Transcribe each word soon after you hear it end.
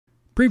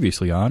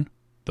Previously on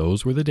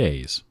Those Were the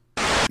Days.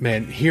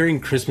 Man, hearing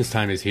Christmas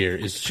time is here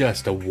is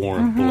just a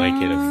warm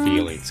blanket of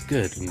feelings.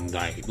 Good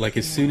night. Like,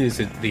 as soon as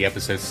the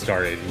episode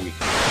started.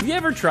 Have you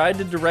ever tried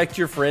to direct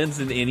your friends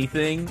in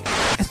anything?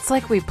 It's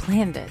like we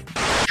planned it.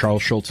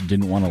 Charles Schultz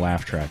didn't want a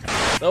laugh track.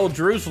 Oh,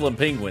 Jerusalem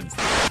Penguins.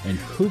 And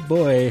who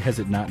boy has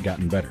it not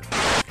gotten better.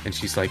 And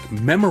she's like,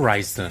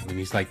 memorize them. And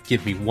he's like,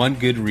 give me one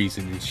good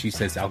reason. And she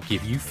says, I'll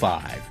give you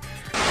 5.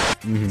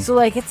 So,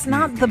 like, it's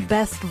not the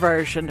best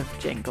version of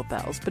Jingle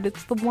Bells, but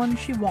it's the one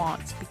she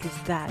wants because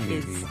that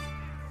is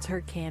it's her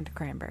canned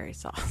cranberry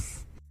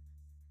sauce.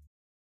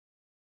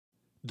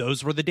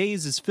 Those Were the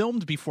Days is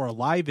filmed before a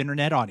live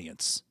internet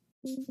audience.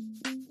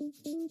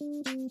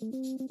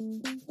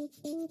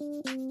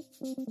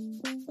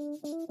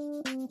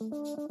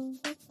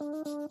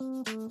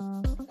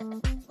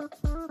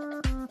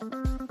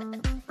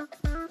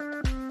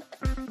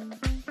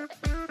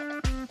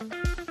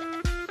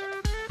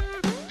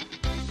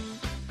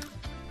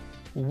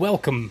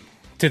 Welcome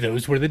to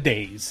Those Were the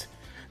Days,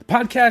 the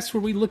podcast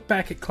where we look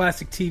back at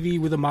classic TV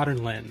with a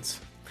modern lens.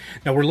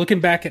 Now, we're looking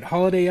back at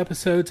holiday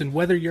episodes, and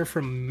whether you're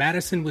from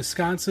Madison,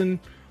 Wisconsin,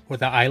 or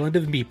the island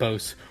of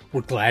Mypos,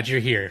 we're glad you're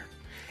here.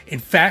 In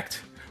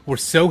fact, we're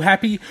so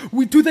happy,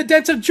 we do the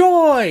dance of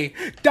joy!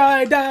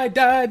 Die, die,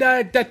 die,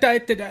 die, die, die,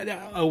 die,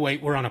 die. Oh,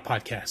 wait, we're on a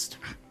podcast.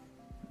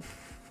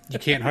 You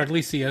can't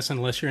hardly see us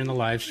unless you're in the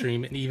live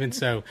stream, and even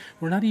so,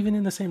 we're not even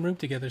in the same room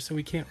together, so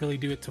we can't really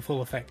do it to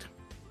full effect.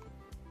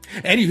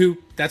 Anywho,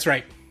 that's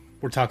right.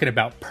 We're talking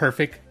about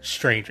Perfect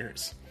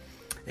Strangers.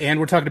 And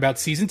we're talking about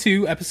Season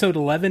 2, Episode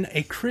 11,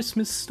 A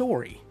Christmas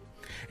Story.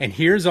 And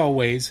here, as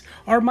always,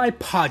 are my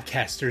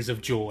podcasters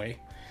of joy.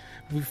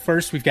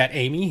 First, we've got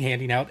Amy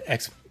handing out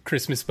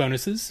Christmas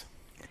bonuses.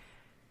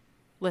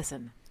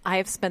 Listen, I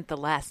have spent the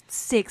last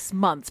 6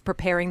 months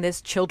preparing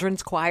this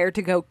children's choir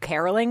to go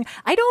caroling.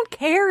 I don't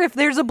care if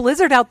there's a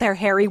blizzard out there,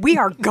 Harry. We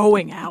are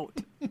going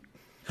out.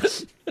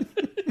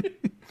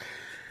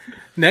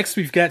 Next,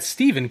 we've got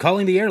Steven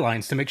calling the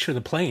airlines to make sure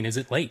the plane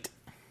isn't late.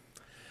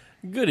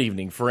 Good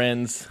evening,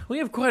 friends. We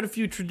have quite a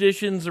few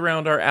traditions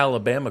around our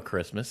Alabama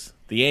Christmas.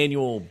 The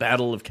annual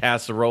Battle of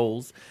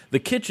Casseroles, the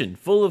kitchen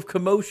full of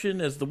commotion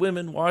as the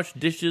women wash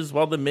dishes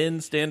while the men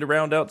stand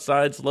around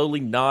outside slowly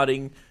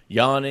nodding,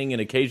 yawning,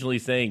 and occasionally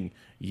saying,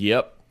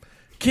 yep.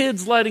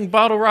 Kids lighting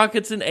bottle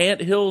rockets in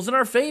ant hills, and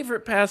our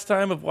favorite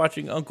pastime of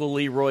watching Uncle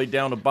Leroy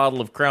down a bottle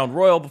of Crown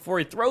Royal before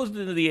he throws it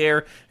into the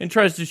air and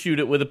tries to shoot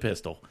it with a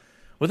pistol.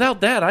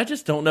 Without that, I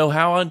just don't know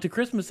how onto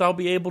Christmas I'll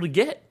be able to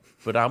get,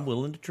 but I'm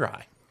willing to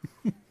try.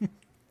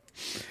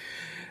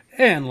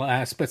 And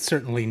last but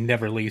certainly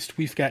never least,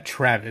 we've got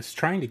Travis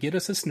trying to get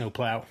us a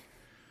snowplow.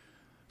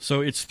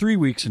 So it's 3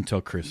 weeks until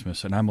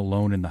Christmas, and I'm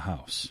alone in the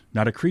house.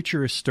 Not a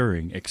creature is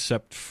stirring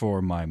except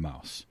for my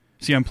mouse.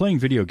 See, I'm playing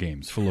video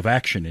games full of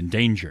action and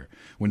danger,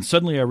 when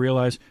suddenly I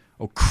realize,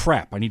 oh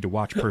crap, I need to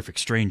watch Perfect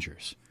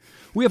Strangers.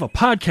 We have a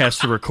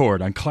podcast to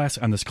record on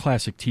this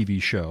classic TV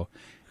show,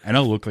 and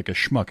I'll look like a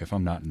schmuck if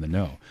I'm not in the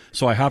know.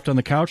 So I hopped on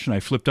the couch and I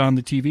flipped on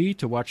the TV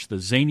to watch the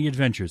zany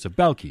adventures of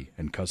Balky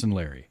and Cousin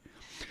Larry.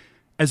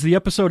 As the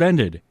episode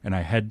ended and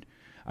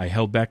I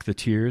held back the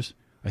tears,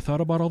 I thought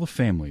about all the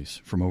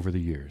families from over the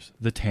years.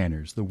 The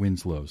Tanners, the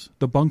Winslows,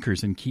 the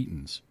Bunkers and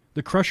Keatons,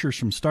 the Crushers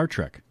from Star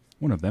Trek.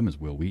 One of them is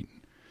Will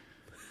Wheaton.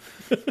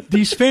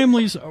 These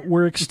families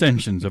were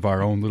extensions of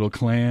our own little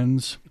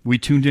clans. We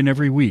tuned in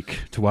every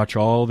week to watch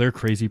all their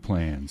crazy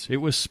plans. It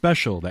was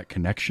special, that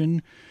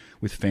connection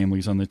with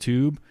families on the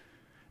tube.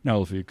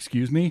 Now, if you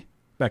excuse me,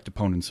 back to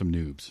poning some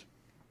noobs.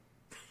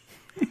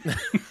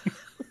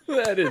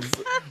 That is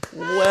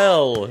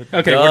well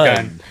Okay, done. we're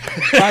done.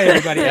 Bye,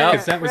 everybody.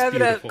 Because that was Wrap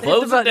it up. beautiful.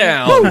 Close it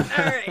down. All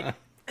right.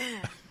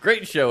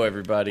 Great show,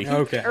 everybody.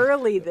 Okay.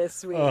 Early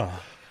this week.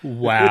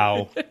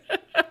 Wow.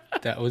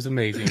 That was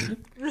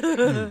amazing.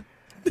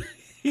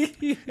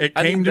 It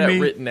I came need to that me.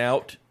 written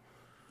out.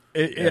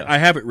 I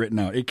have it written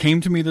out. It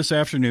came to me this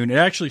afternoon. It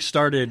actually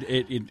started,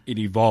 it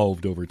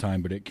evolved over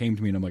time, but it came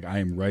to me and I'm like, I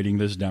am writing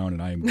this down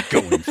and I am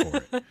going for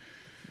it.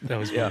 That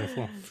was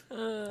wonderful.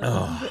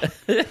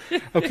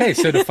 Okay,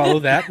 so to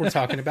follow that, we're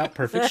talking about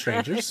Perfect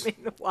Strangers. I mean,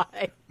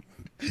 why?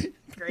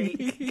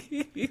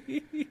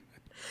 Great.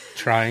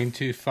 Trying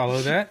to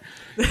follow that.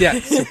 Yeah,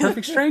 so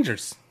Perfect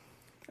Strangers.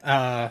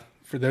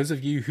 For those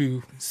of you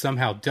who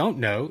somehow don't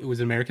know, it was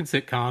an American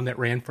sitcom that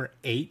ran for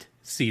 8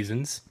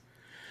 seasons.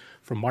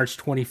 From March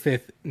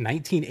 25th,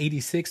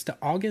 1986 to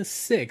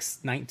August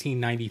 6th,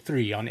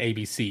 1993 on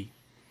ABC.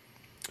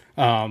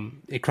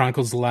 It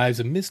chronicles the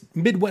lives of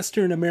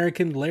Midwestern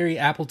American Larry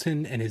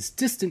Appleton and his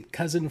distant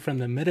cousin from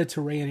the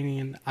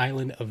Mediterranean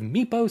island of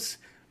Mypos,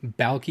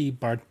 Balky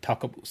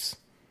Bartokobus.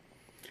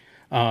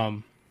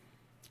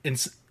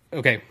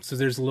 Okay, so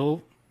there's a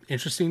little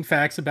interesting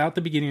facts about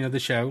the beginning of the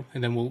show,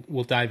 and then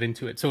we'll dive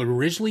into it. So it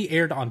originally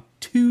aired on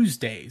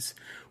Tuesdays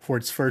for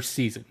its first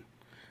season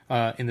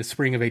in the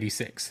spring of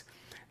 86.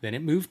 Then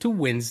it moved to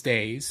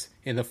Wednesdays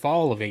in the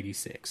fall of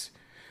 86.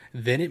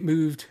 Then it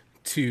moved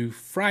to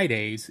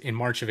Fridays in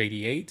March of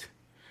 88,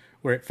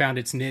 where it found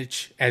its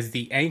niche as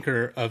the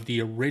anchor of the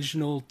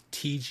original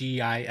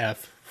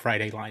TGIF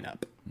Friday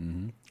lineup.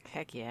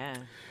 Heck yeah.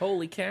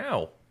 Holy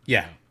cow.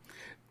 Yeah.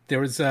 There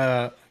was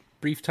a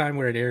brief time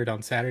where it aired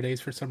on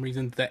Saturdays for some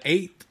reason. The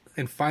 8th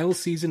and final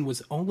season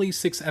was only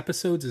 6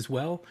 episodes as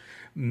well,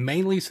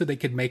 mainly so they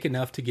could make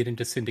enough to get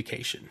into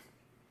syndication.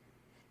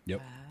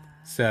 Yep.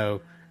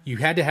 So you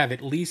had to have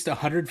at least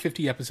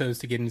 150 episodes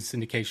to get into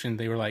syndication.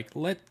 They were like,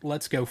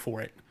 let's go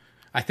for it.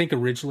 I think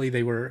originally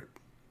they were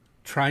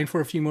trying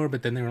for a few more,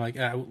 but then they were like,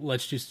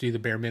 let's just do the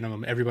bare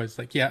minimum. Everybody's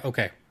like, yeah,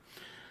 okay.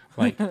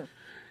 Like,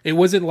 it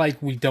wasn't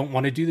like we don't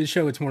want to do the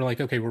show. It's more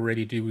like, okay, we're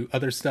ready to do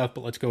other stuff,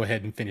 but let's go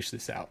ahead and finish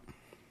this out.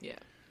 Yeah.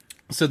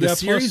 So the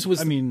series was...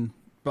 I mean,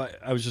 but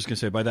I was just going to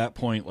say, by that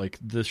point, like,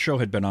 the show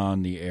had been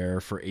on the air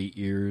for 8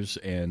 years,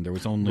 and there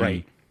was only...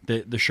 Right.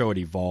 The show had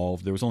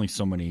evolved. There was only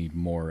so many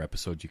more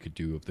episodes you could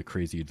do of the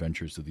crazy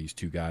adventures of these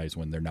two guys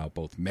when they're now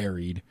both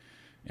married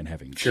and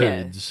having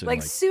kids. And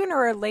like sooner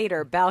or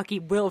later, Balky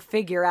will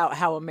figure out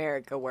how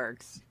America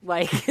works.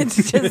 Like,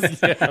 it's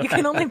just, you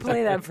can only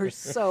play that for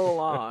so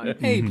long.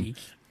 Maybe.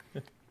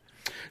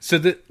 So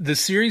the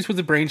series was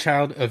a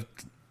brainchild of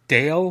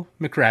Dale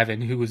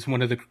McRaven, who was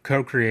one of the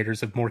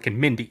co-creators of Mork and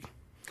Mindy,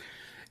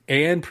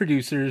 and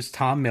producers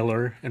Tom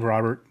Miller and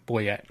Robert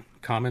Boyette,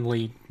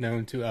 commonly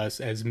known to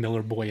us as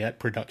Miller Boyette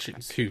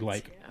Productions, who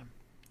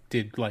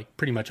did like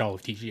pretty much all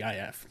of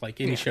TGIF. Like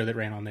any show that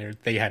ran on there,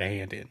 they had a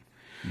hand in.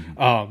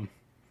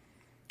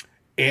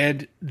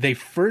 And the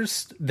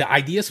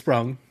idea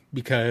sprung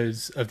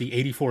because of the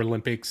 '84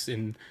 Olympics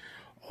and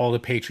all the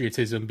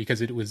patriotism,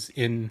 because it was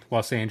in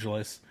Los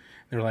Angeles.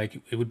 They're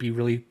like, it would be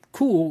really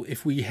cool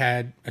if we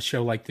had a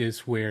show like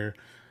this where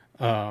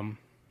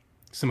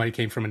somebody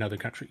came from another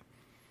country.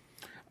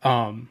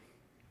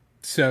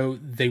 So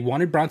they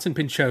wanted Bronson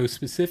Pinchot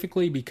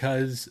specifically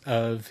because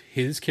of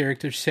his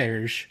character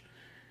Serge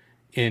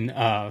in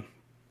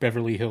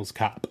Beverly Hills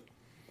Cop.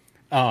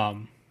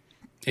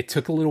 It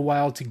took a little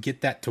while to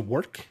get that to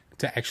work,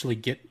 to actually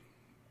get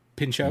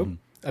Pinchot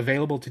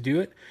available to do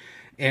it.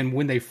 And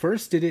when they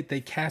first did it,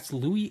 they cast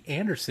Louis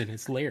Anderson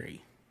as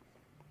Larry.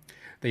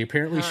 They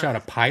apparently shot a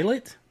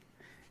pilot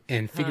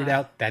and figured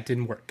out that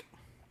didn't work.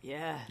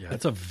 Yeah. Yeah,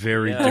 that's a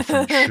very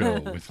different show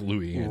with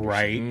Louis Anderson.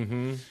 Right.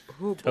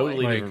 Mm-hmm. Ooh,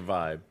 Totally Like- different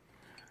vibe.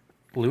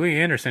 Louis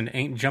Anderson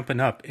ain't jumping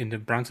up into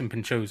Bronson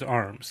Pinchot's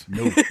arms.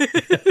 No.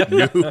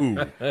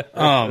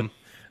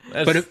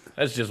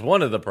 That's just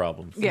one of the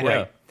problems. Yeah.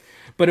 Right.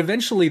 But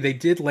eventually they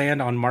did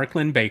land on Mark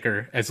Lynn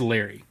Baker as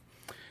Larry.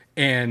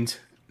 And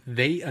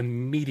they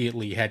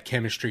immediately had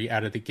chemistry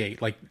out of the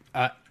gate. Like,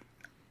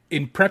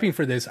 in prepping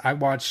for this,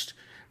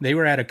 they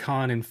were at a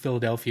con in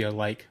Philadelphia,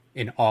 like,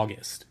 in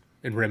August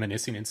and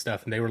reminiscing and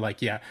stuff. And they were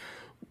like, yeah,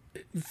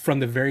 from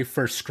the very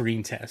first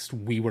screen test,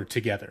 we were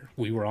together.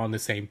 We were on the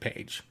same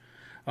page.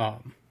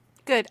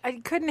 Good. I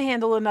couldn't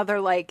handle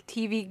another like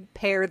TV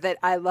pair that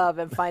I love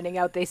and finding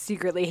out they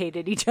secretly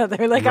hated each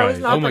other. Like I was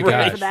Right. not Oh my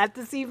prepared gosh. for that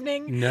this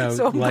evening. No,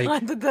 so I'm like-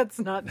 glad that that's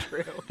not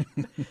true.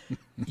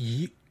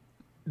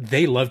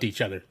 They loved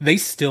each other. They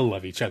still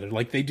love each other.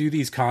 Like they do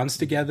these cons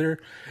together.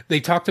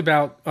 They talked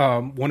about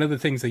one of the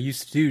things they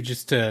used to do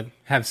just to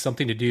have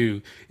something to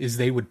do is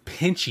they would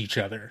pinch each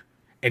other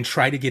and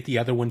try to get the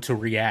other one to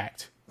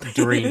react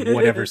during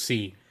whatever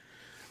scene.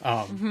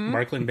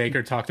 Mark Lynn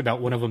Baker talked about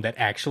one of them that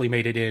actually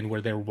made it in,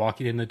 where they were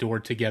walking in the door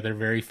together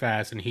very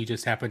fast, and he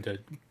just happened to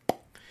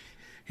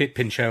hit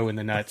Pinchot in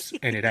the nuts,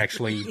 and it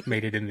actually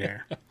made it in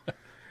there.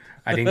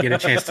 I didn't get a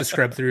chance to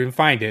scrub through and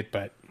find it,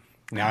 but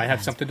now I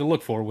have something to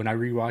look for when I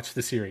rewatch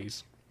the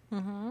series.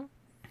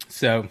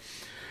 So,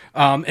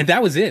 and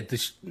that was it.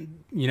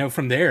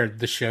 From there,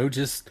 the show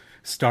just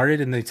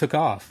started and they took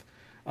off.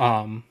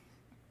 Now,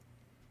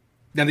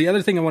 the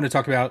other thing I want to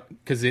talk about,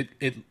 because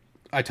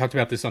I talked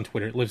about this on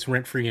Twitter, it lives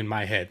rent-free in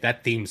my head,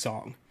 that theme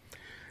song.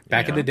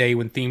 Back in the day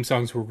when theme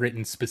songs were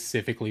written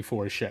specifically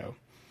for a show.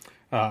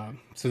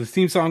 So the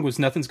theme song was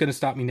Nothing's Gonna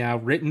Stop Me Now,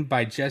 written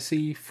by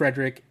Jesse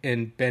Frederick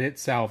and Bennett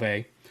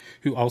Salve,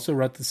 who also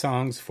wrote the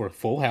songs for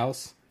Full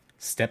House,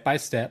 Step by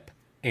Step,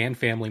 and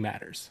Family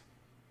Matters.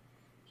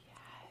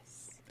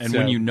 And So-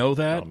 when you know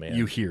that, Oh, man.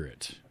 you hear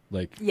it.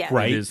 Like, Yeah.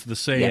 Right. it is the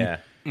same. Yeah.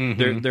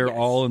 They're Yes.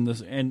 all in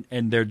this, and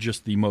they're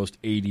just the most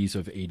 80s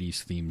of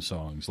 80s theme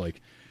songs.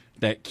 Like,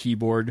 that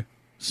keyboard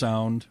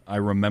sound, I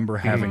remember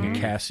having a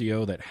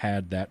Casio that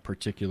had that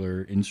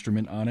particular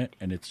instrument on it,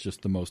 and it's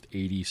just the most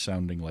 80s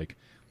sounding, like,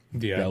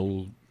 Yeah.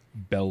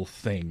 bell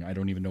thing. I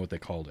don't even know what they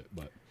called it,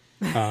 but...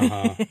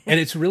 And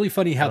it's really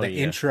funny how the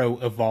yeah. intro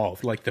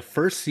evolved. Like the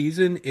first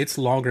season, it's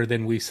longer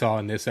than we saw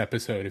in this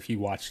episode if you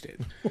watched it.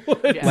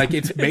 Like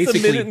it's It's a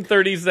basically minute and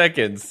 30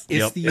 seconds.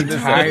 it's the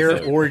entire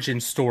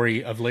origin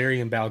story of Larry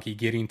and Balky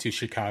getting to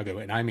Chicago,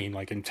 and I mean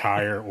like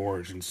entire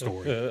origin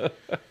story.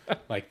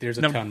 Like there's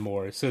a ton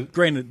more. So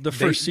Granted, the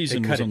first they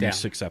season cut was it only down.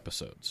 6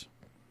 episodes.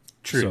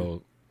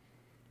 True.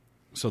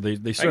 So they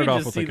started off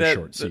with just like see a that-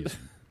 short season.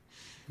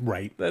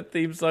 Right. That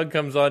theme song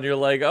comes on, you're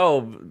like,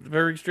 oh,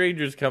 Perfect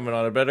Stranger's coming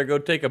on. I better go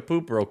take a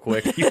poop real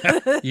quick.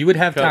 You would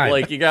have time.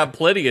 Like, you got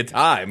plenty of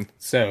time.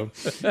 So,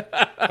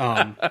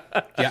 yeah,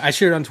 I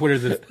shared on Twitter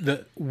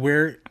the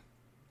where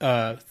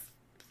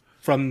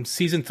from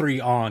season 3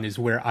 on is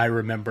where I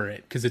remember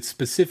it, because it's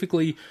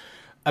specifically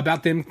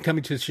about them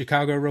coming to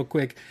Chicago real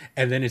quick,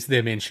 and then it's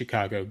them in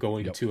Chicago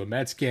going to a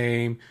Mets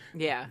game,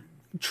 Yeah.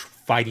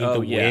 fighting the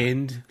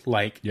wind.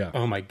 Yeah.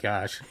 Oh my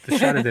gosh, the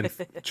shot of them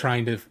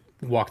trying to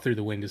walk through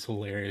the wind is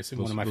hilarious,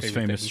 and one of my those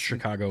favorite famous things.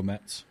 Chicago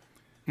Mets.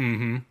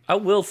 I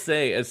will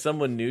say, as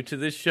someone new to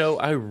this show,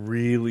 I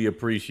really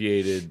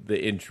appreciated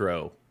the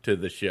intro to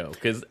the show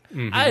because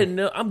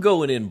I'm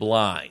going in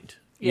blind,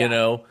 you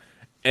know,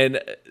 and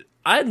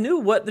I knew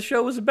what the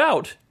show was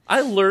about.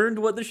 I learned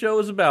what the show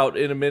was about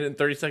in a minute and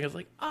 30 seconds.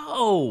 Like,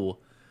 oh,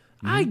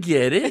 I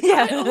get it.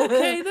 Yeah.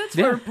 Okay, that's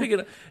where I'm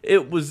picking up.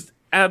 It was.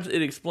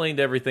 It explained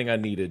everything I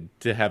needed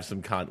to have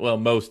some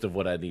most of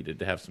what I needed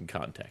to have some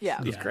context. Yeah.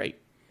 It was great.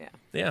 Yeah.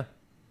 Yeah.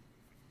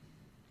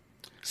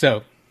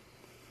 So,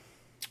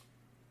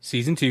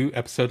 season 2,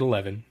 episode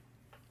 11,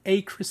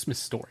 A Christmas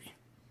Story.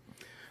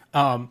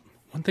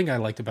 One thing I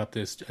liked about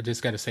this, I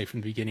just got to say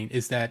from the beginning,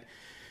 is that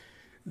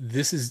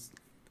this is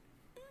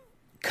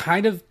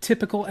kind of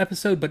typical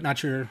episode, but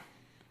not your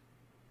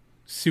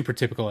super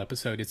typical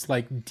episode. It's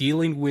like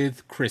dealing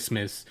with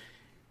Christmas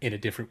in a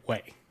different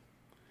way.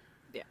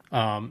 Yeah.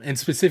 And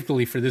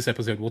specifically for this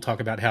episode, we'll talk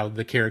about how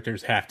the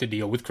characters have to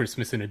deal with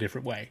Christmas in a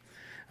different way.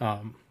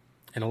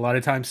 And a lot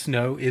of times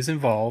snow is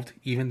involved,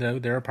 even though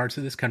there are parts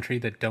of this country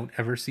that don't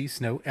ever see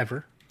snow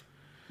ever.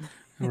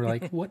 And we're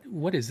like,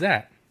 what is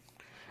that?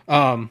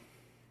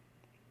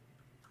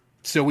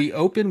 So we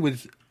open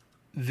with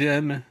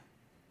them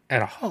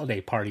at a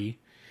holiday party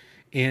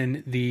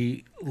in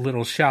the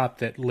little shop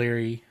that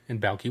Larry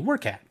and Balky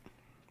work at.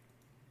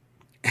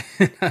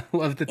 I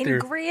love that In they're...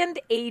 grand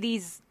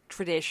 80s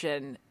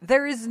tradition,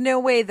 there is no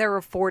way they're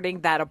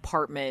affording that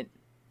apartment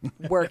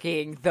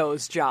working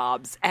those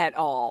jobs at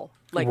all.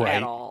 Like, Right.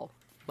 at all.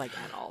 Like,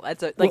 at all.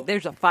 That's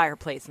there's a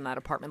fireplace in that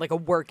apartment, like a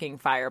working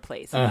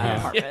fireplace in that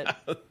apartment.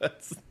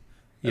 That's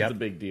Yep. a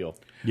big deal.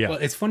 Yeah. Well,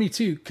 it's funny,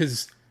 too,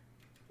 because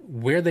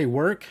where they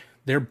work,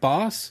 their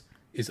boss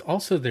is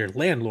also their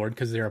landlord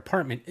because their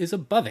apartment is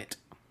above it.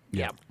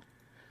 Yeah.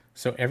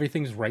 So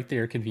everything's right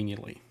there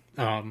conveniently.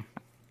 But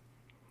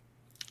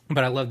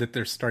I love that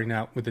they're starting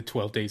out with the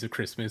 12 days of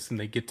Christmas and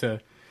they get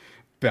to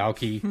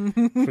Balky for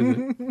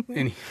the,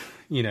 and,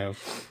 you know,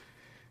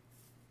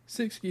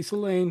 6 geese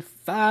lane,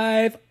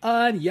 5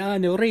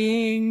 onion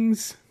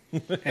rings.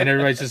 And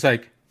everybody's just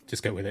like,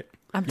 just go with it.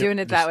 I'm doing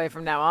it that way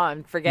from now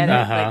on. Forget it.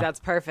 Like, that's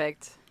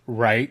perfect.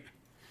 Right.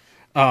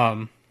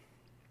 And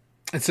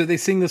so they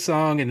sing the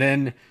song, and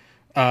then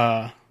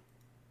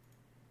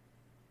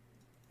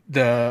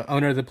the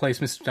owner of the place,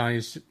 Mr. Don,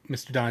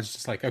 is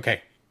just like,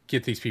 okay,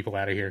 get these people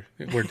out of here.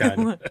 We're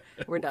done.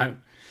 We're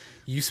done.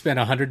 You spent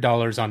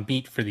 $100 on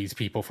meat for these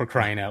people, for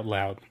crying out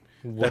loud.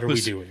 What are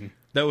we doing?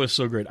 That was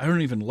so great. I don't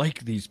even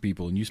like these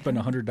people, and you spend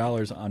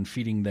 $100 on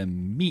feeding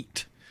them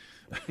meat.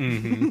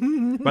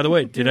 Mm-hmm. By the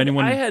way, did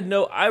anyone... I had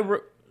no...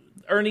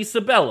 Ernie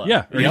Sabella.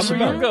 Yeah, Ernie That's where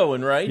Sabella. you're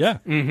going, right? Yeah.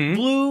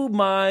 Blew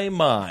my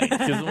mind.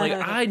 Because I'm like,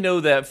 I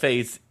know that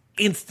face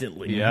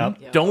instantly.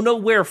 Yep. Don't know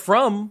where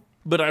from,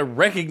 but I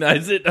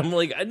recognize it. I'm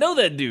like, I know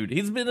that dude.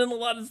 He's been in a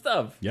lot of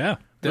stuff. Yeah.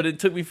 But it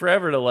took me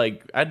forever to,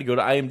 like, I had to go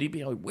to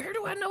IMDb. I'm like, where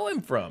do I know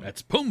him from?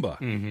 That's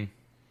Pumbaa.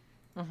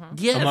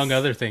 Yes. Among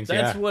other things,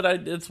 That's yeah.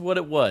 That's what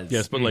it was.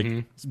 Yes, but like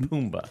It's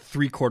Pumbaa.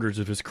 3/4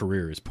 of his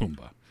career is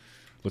Pumbaa.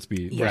 Let's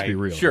be Right.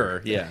 real.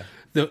 Sure, yeah.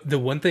 The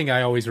one thing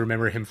I always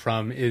remember him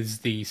from is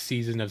the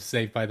season of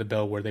Saved by the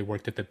Bell where they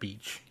worked at the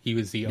beach. He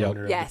was the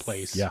owner of Yes. the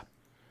place. Yeah.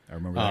 I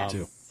remember that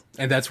too.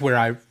 And that's where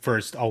I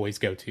first always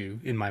go to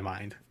in my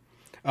mind.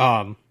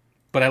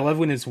 But I love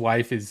when his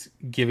wife is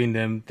giving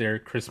them their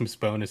Christmas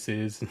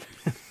bonuses.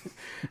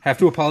 Have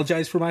to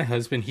apologize for my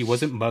husband. He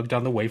wasn't mugged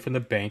on the way from the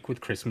bank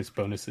with Christmas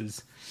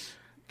bonuses.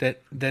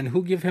 Then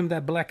who give him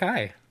that black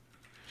eye?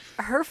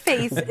 Her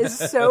face is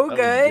so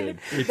good.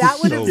 That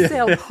would have so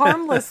sailed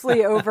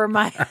harmlessly over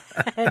my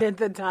head at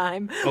the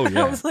time. Oh,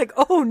 yeah. I was like,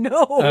 oh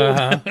no.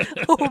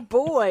 Oh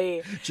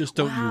boy. Just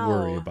don't you Wow.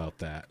 worry about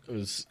that. It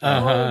was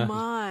Oh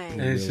my.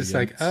 And it's Really just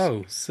like,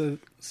 oh, so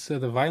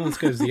the violence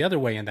goes the other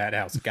way in that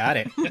house. Got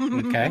it.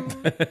 Okay.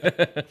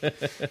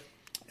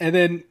 And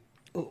then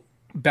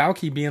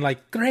Balky being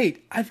like,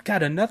 great, I've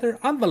got another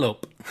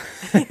envelope.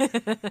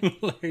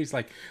 Larry's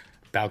like,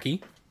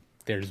 Balky,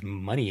 there's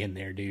money in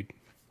there, dude.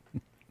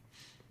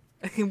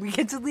 We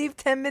get to leave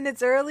 10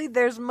 minutes early.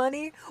 There's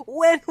money.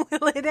 When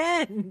will it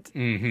end?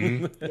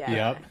 Mm-hmm. Yeah.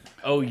 Yep.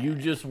 Oh, you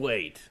just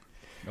wait.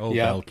 oh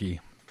Yeah. Balky.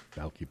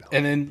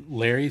 And then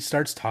Larry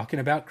starts talking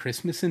about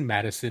Christmas in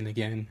Madison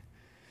again.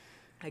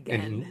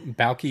 Again. And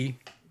Balky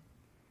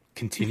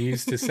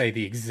continues to say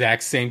the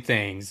exact same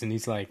things. And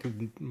he's like,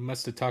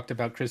 must have talked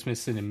about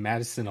Christmas in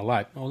Madison a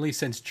lot. Only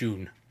since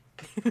June.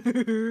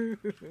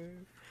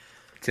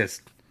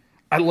 Just,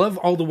 I love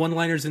all the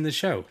one-liners in the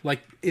show.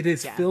 Like, it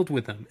is filled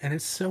with them. And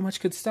it's so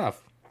much good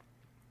stuff.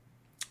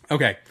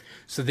 Okay,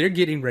 so they're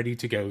getting ready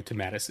to go to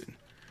Madison.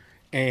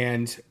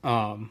 And,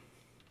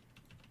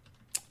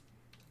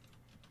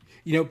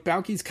 you know,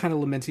 Balky's kind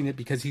of lamenting it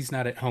because he's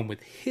not at home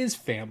with his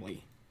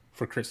family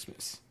for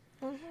Christmas.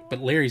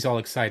 But Larry's all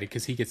excited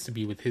because he gets to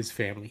be with his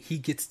family. He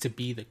gets to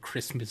be the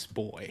Christmas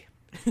boy.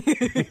 So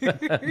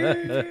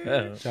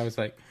I was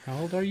like, how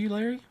old are you,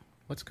 Larry?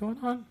 What's going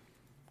on?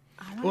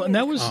 Well, and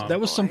that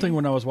was something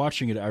when I was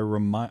watching it.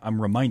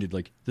 I'm reminded,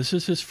 like, this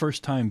is his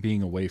first time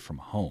being away from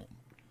home.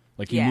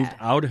 Like, he moved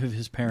out of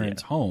his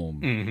parents'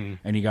 home,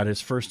 and he got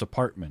his first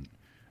apartment.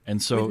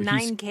 And so with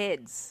 9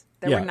 kids.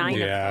 There were 9 of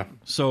them.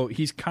 So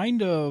he's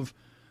kind of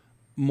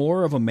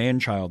more of a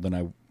man-child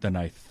than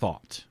I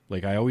thought.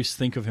 Like, I always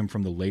think of him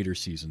from the later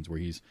seasons where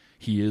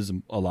he is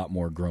a lot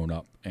more grown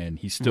up, and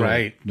he's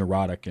still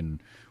neurotic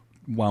and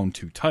wound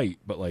too tight.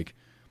 But, like,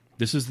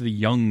 this is the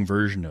young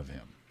version of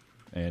him,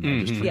 and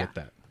I just forget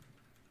that.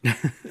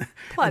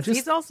 Plus,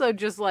 he's also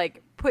just,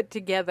 like, put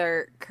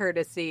together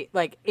courtesy,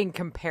 like, in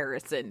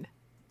comparison.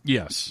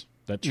 Yes,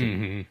 that's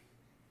true.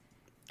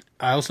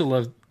 I also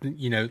love,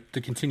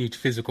 the continued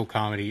physical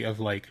comedy of,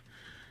 like,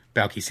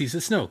 Balky sees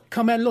the snow.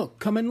 Come and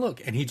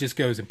look. And he just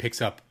goes and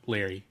picks up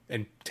Larry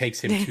and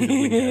takes him to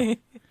the window.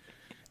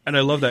 And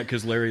I love that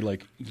because Larry,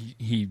 like,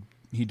 he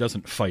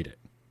doesn't fight it.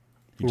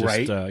 He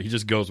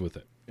just goes with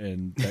it.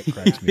 And that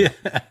cracks me up.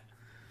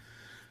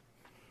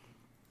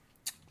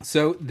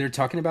 So they're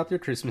talking about their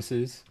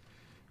Christmases.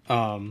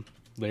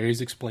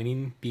 Larry's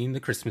explaining being the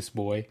Christmas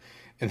boy.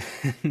 And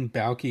then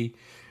Balky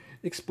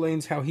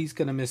explains how he's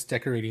going to miss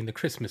decorating the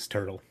Christmas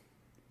turtle.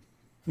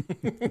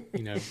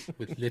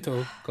 With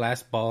little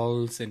glass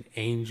balls and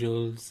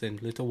angels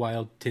and little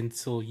wild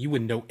tinsel. You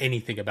wouldn't know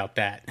anything about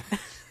that.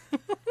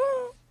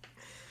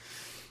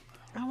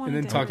 And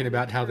then talking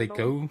about how they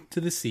go to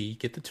the sea,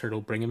 get the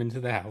turtle, bring him into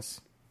the house.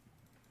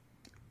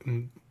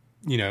 And,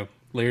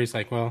 Larry's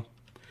like, well,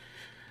 I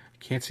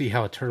can't see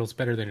how a turtle's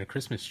better than a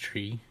Christmas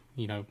tree.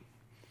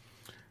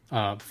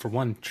 For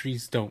one,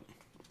 trees don't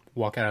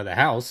walk out of the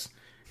house.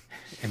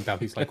 And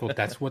Balky's like, well,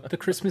 that's what the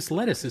Christmas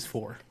lettuce is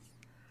for.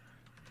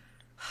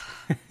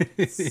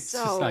 It's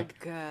so like,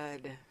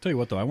 good. Tell you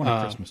what, though, I want a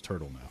Christmas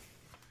turtle now.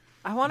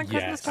 I want a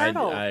Christmas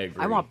turtle. I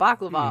agree. I want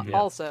baklava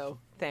also.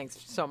 Thanks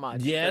so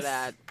much for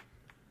that.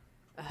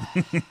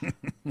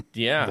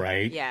 Yeah.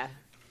 Right? Yeah.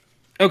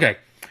 Okay.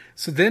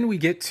 So then we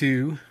get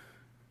to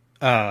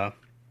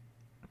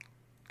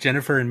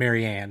Jennifer and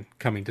Marianne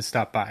coming to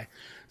stop by.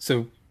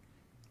 So,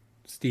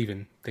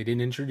 Steven, they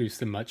didn't introduce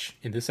them much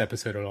in this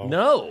episode at all.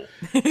 No.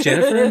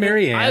 Jennifer and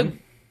Marianne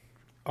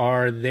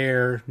are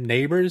their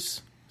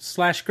neighbors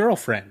 /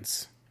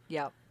 girlfriends.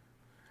 Yep.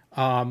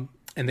 And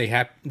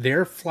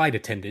they're flight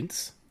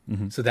attendants.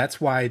 So that's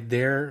why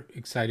they're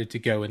excited to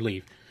go and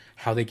leave.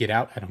 How they get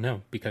out, I don't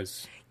know,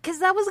 because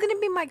that was going to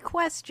be my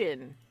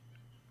question.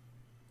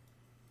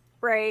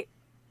 Right?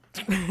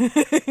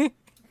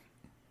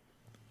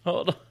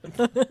 Hold on.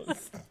 I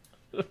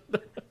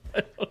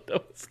don't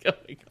know what's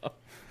going on.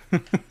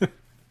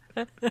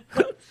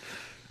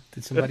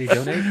 Did somebody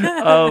donate?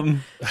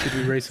 Did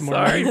we raise some more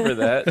Sorry money? for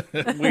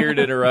that weird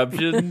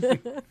interruption.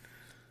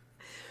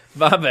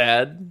 My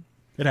bad.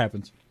 It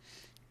happens.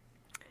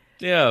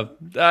 Yeah,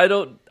 I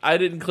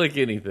didn't click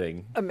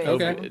anything.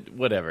 Amazing. Okay.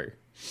 Whatever.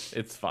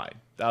 It's fine.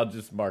 I'll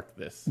just mark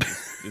this.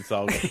 It's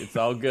all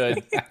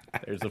good.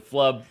 There's a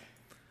flub.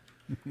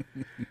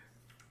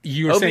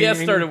 You were OBS saying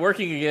started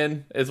working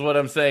again, is what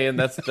I'm saying.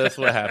 That's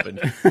what happened.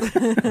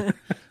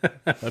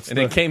 And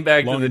it came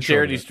back to the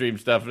charity stream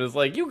stuff, and it's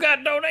like, you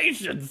got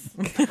donations.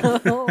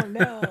 Oh,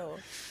 no.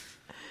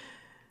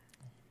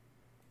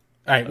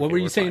 All right, what were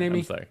you saying, Amy?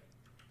 I'm sorry.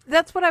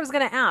 That's what I was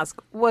going to ask,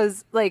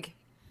 was, like,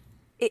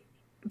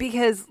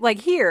 because, like,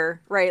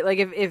 here, right, like,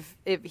 if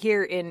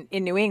here in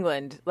New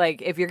England,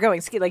 like, if you're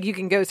going ski, like, you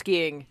can go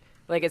skiing,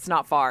 like, it's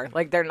not far.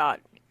 Like, they're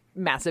not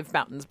massive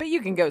mountains, but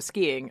you can go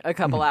skiing a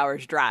couple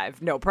hours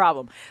drive, no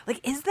problem. Like,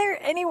 is there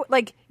any,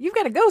 like, you've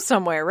got to go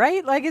somewhere,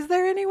 right? Like, is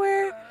there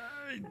anywhere?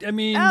 I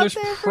mean, there's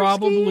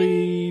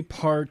probably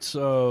parts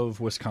of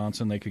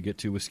Wisconsin they could get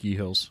to with ski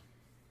hills.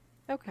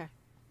 Okay.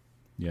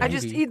 Yeah.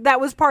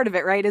 That was part of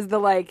it, right? Is the,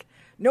 like,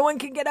 no one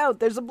can get out,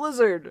 there's a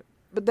blizzard,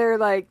 but they're,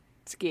 like,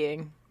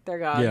 skiing. They're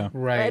gone. Yeah.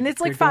 Right. And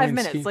it's like They're 5 going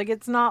minutes. skiing. Like,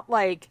 it's not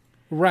like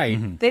Right.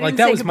 they didn't Like,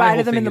 that say was my goodbye whole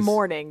to them in thing the is,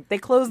 morning. They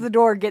closed the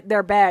door, get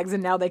their bags,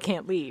 and now they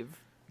can't leave.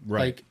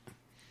 Right. Like,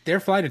 they're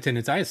flight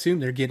attendants. I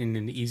assume they're getting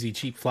an easy,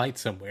 cheap flight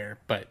somewhere,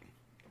 but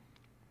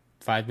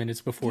 5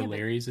 minutes before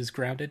Larry's is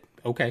grounded?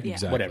 Okay,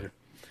 Exactly. whatever.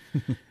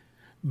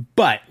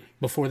 But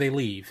before they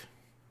leave,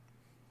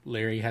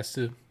 Larry has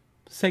to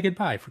say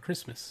goodbye for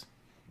Christmas.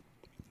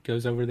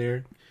 Goes over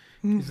there,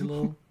 gives a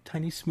little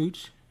tiny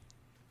smooch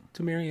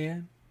to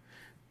Marianne,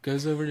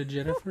 goes over to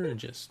Jennifer and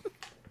just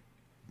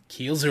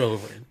keels her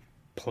over and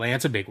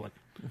plants a big one.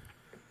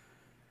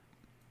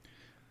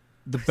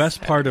 The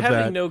best part of Having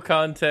that... no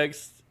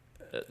context.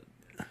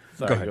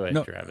 Sorry, go ahead,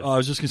 no, Travis. I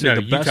was just going to say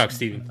the you best, talk,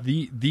 Steven.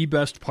 the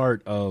best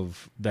part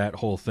of that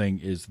whole thing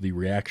is the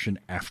reaction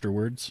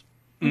afterwards.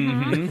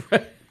 Mm-hmm.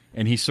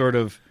 And he sort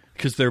of,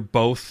 because they're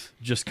both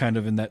just kind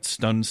of in that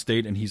stunned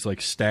state, and he's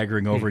like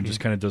staggering over and just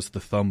kind of does the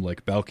thumb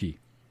like, Balky,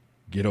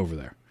 get over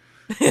there.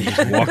 He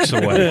just walks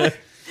away.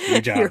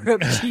 Good job. You're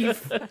a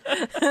chief.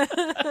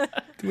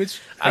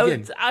 Which,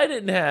 again, I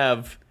didn't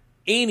have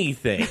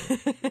anything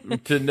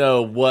to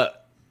know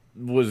what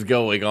was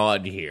going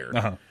on here.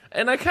 Uh-huh.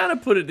 And I kind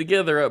of put it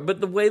together,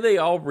 but the way they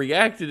all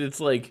reacted, it's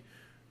like,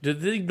 did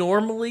they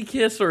normally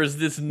kiss, or is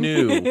this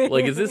new?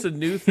 Like, is this a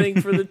new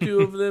thing for the two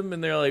of them?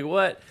 And they're like,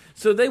 what?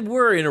 So they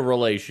were in a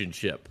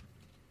relationship,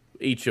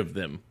 each of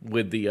them,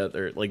 with the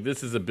other. Like,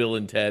 this is a Bill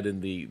and Ted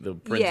and the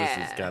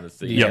princesses kind of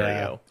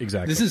scenario.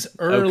 Exactly. This is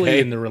early Okay.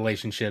 in the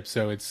relationship,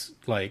 so it's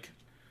like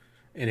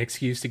an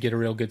excuse to get a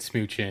real good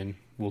smooch in.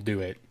 We'll do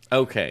it.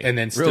 Okay. And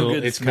then Real still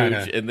good it's smooch,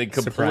 kinda and then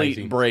complete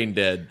surprising. brain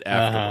dead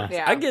afterwards.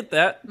 Yeah. I get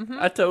that.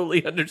 I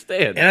totally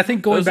understand. And I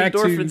think going Those back to-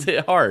 endorphins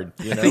hit hard.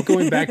 You I know? think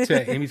going back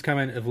to Amy's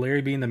comment of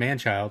Larry being the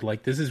man-child,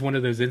 like, this is one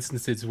of those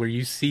instances where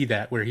you see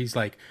that, where he's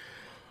like,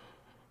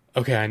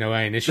 okay, I know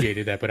I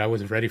initiated that, but I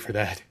wasn't ready for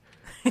that.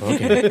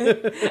 Okay.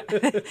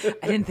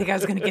 I didn't think I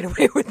was going to get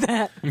away with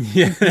that.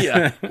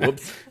 Yeah.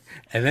 Whoops.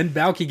 And then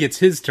Balky gets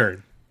his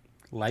turn.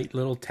 Light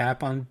little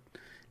tap on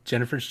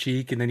Jennifer's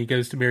cheek, and then he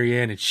goes to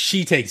Marianne, and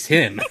she takes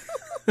him.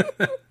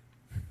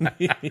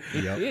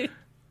 Yep.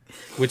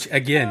 Which,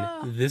 again,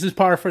 this is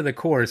par for the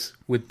course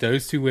with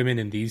those two women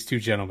and these two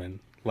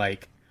gentlemen.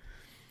 Like,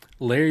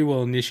 Larry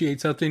will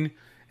initiate something,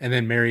 and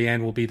then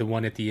Marianne will be the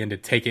one at the end to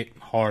take it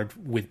hard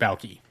with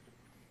Balky.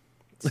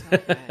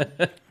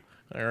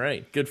 All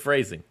right. Good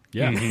phrasing.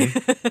 Yeah.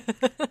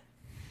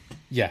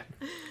 Yeah.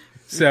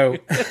 So,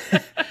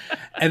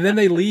 and then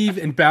they leave,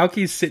 and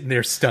Balky's sitting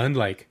there stunned,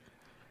 like,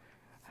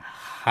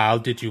 how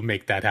did you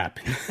make that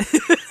happen?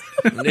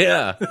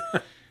 Yeah.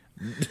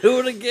 Do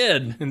it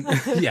again.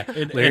 Yeah.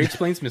 Larry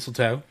explains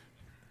mistletoe.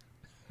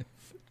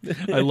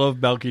 I love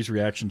Balky's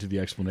reaction to the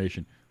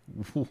explanation.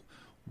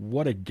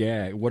 What a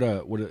gag! What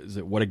is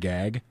it? What a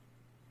gag!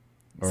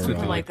 Or,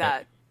 Something like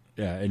that.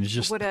 Yeah, and it's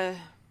just What a...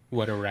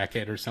 What a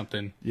racket or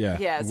something. yeah.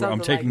 Yeah, I'm something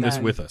taking like this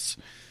that. with us.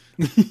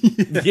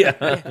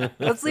 Yeah.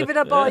 Let's leave it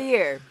up all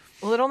year.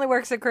 Well, it only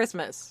works at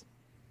Christmas.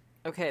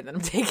 Okay, then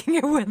I'm taking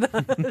it with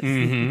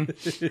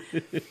us.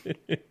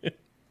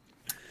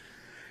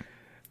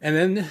 And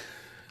then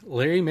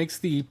Larry makes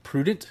the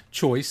prudent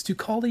choice to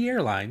call the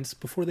airlines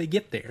before they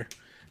get there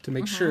to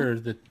make sure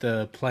that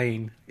the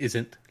plane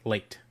isn't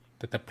late,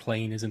 that the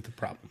plane isn't the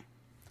problem.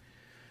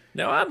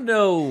 Now, I'm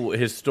no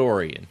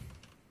historian,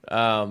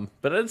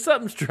 but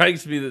something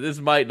strikes me that this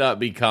might not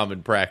be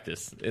common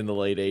practice in the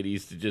late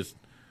 80s to just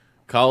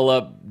call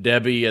up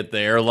Debbie at the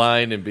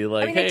airline and be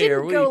like, mean, it hey, are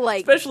didn't we... go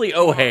like Especially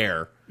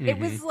O'Hare. It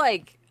was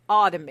like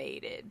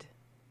automated.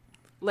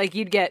 Like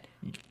you'd get,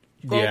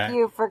 thank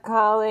you for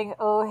calling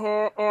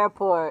O'Hare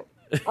Airport.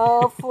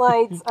 All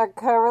flights are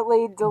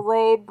currently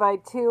delayed by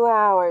 2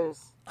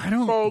 hours. I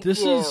don't. Thank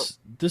this you. is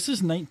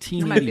might be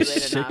late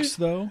 1986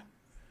 though.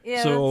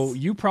 Yeah, So that's-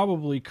 you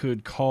probably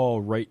could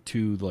call right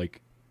to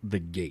like the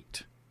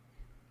gate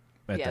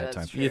at Yeah, that that's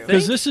time. true.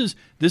 Because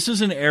this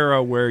is an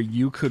era where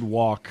you could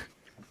walk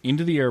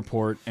into the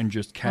airport and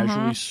just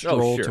casually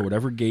stroll sure. to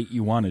whatever gate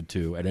you wanted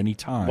to at any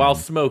time. While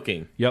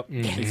smoking. Yep,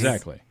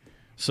 exactly.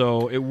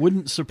 So it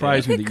wouldn't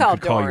surprise You me could that you call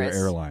could call your Doris.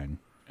 airline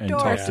and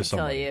Doris talk will to tell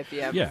somebody. you if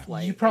you have Yeah. a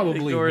flight. You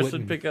probably Doris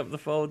wouldn't. would pick up the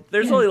phone.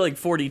 There's only like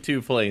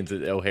 42 planes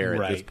at O'Hare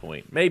at this Right.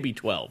 point. Maybe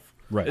 12.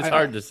 Right. It's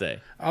hard to say.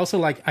 Also,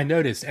 like, I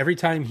noticed every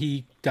time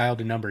he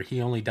dialed a number,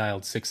 he only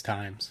dialed 6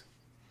 times.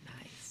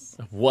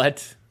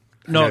 What?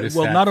 No, noticed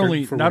well, that not for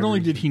only whatever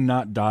did reason. he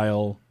not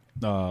dial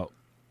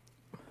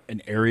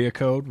an area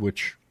code,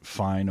 which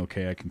fine,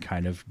 okay, I can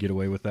kind of get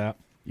away with that.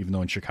 Even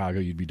though in Chicago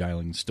you'd be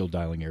still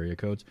dialing area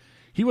codes.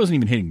 He wasn't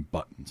even hitting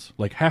buttons.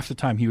 Like half the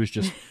time he was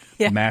just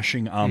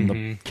mashing on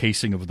the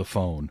casing of the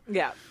phone.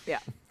 Yeah, yeah.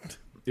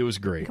 It was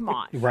great. Come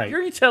on. Right.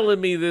 You're telling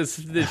me this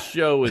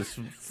show is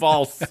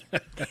false?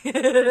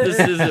 This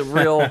isn't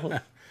real?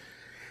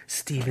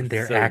 Steven,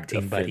 they're So acting,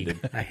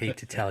 offended. buddy. I hate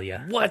to tell you.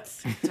 What?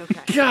 It's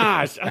okay.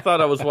 Gosh, I thought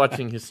I was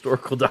watching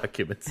historical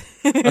documents.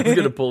 I was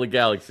going to pull a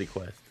Galaxy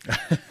Quest.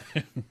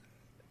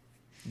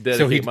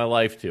 Dedicate my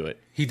life to it.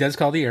 He does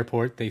call the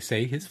airport. They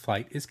say his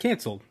flight is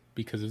canceled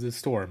because of the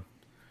storm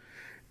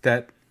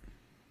that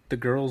the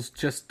girls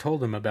just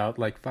told him about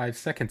like 5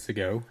 seconds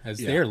ago as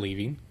they're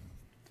leaving.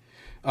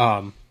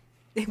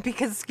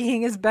 Because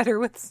skiing is better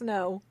with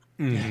snow.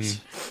 Yes.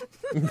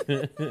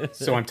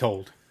 So I'm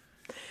told.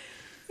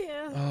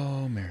 Yeah.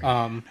 Oh, Mary.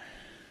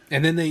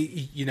 And then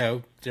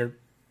they're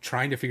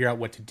trying to figure out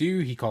what to do.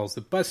 He calls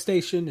the bus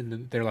station, and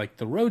then they're like,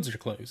 the roads are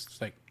closed. It's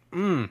like,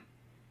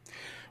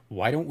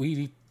 why don't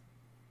we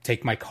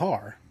take my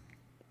car?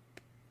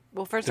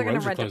 Well, first The they're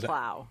going to roads are rent a closed.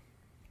 plow.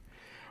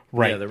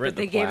 Right. Yeah, the But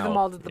they gave them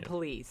all to the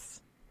police.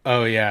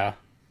 Oh, yeah.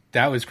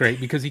 That was great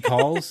because he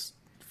calls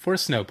for a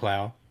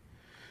snowplow.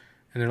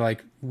 And they're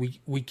like,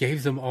 we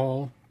gave them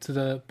all to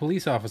the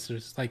police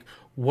officers. Like,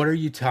 what are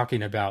you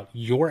talking about?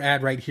 Your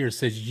ad right here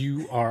says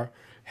you are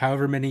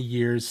however many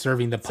years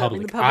serving the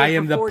public. the public I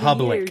am for the 40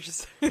 public.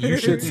 years. You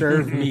should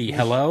serve me.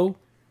 Hello?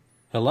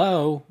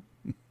 Hello?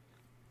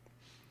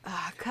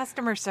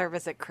 Customer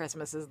service at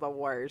Christmas is the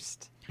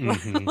worst.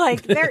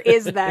 Like, there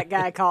is that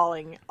guy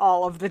calling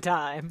all of the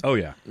time. Oh,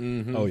 yeah.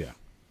 Oh, yeah.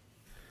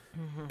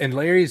 And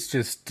Larry's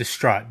just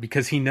distraught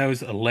because he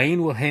knows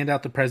Elaine will hand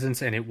out the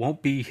presents and it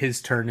won't be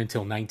his turn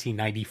until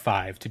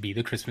 1995 to be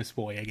the Christmas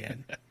boy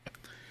again.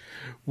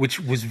 Which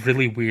was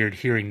really weird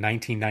hearing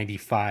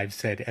 1995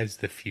 said as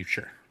the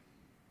future.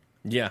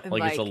 Yeah,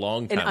 like it's a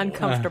long time. An away.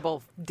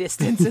 uncomfortable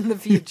distance in the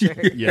future.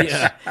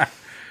 Yes. Yeah,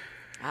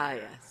 Ah,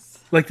 yes.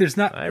 Like there's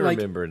not I like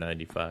remember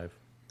 95.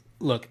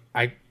 look,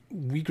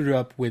 we grew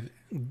up with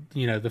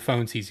the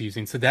phones he's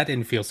using, so that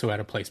didn't feel so out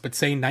of place. But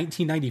saying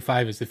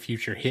 1995 is the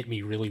future hit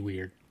me really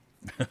weird.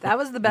 That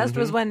was the best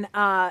was when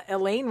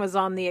Elaine was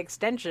on the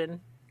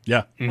extension.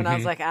 Yeah. And I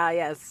was like, ah,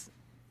 yes.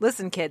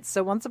 Listen, kids,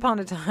 so once upon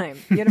a time,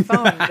 you had a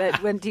phone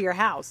that went to your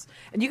house.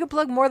 And you could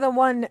plug more than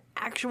one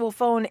actual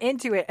phone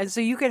into it. And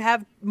so you could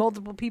have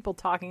multiple people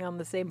talking on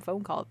the same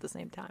phone call at the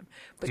same time.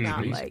 But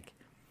not like,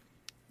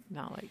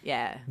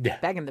 Yeah.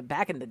 back in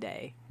the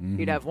day,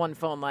 you'd have one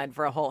phone line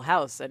for a whole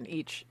house, and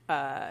each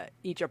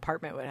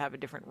apartment would have a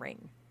different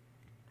ring.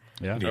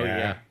 Yeah. Oh,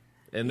 yeah.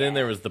 And then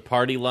there was the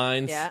party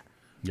lines. Yeah.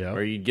 Yeah.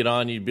 Where you'd get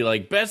on, you'd be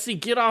like, Bessie,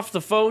 get off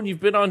the phone. You've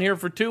been on here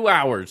for 2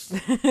 hours.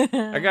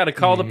 I got to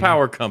call the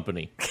power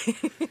company.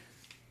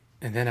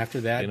 And then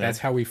after that, that's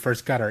how we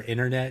first got our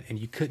internet, and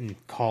you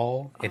couldn't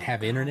call and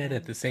have internet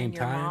at the same And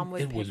your time. mom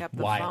would It pick was up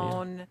the wild.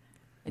 phone,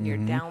 and your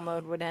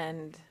download would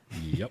end.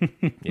 Yep.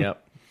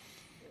 Yep.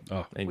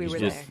 Oh, And We you were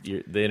just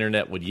the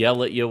internet would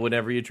yell at you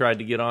whenever you tried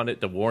to get on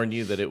it to warn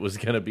you that it was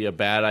going to be a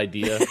bad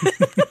idea.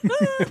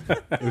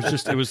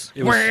 it was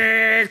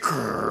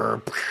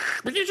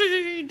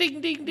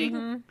Ding, ding,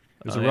 ding.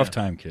 It was a rough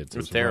time, kids. It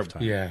was a rough terrible.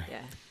 time. Yeah.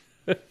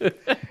 Yeah.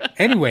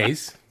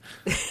 Anyways,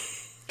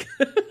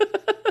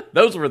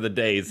 Those were the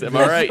days. Am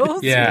I right?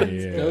 yeah,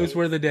 Yeah. those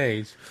were the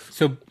days.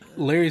 So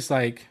Larry's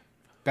like,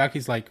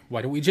 Balky's like,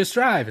 why don't we just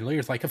drive? And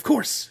Larry's like, of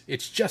course,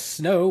 it's just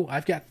snow.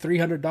 I've got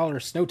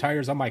 $300 snow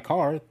tires on my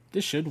car.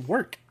 This should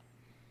work.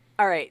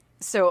 All right.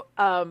 So,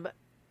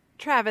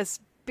 Travis,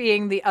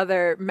 being the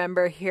other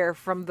member here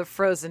from the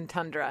frozen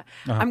tundra,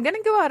 I'm going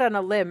to go out on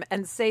a limb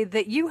and say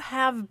that you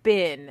have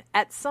been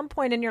at some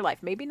point in your life,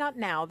 maybe not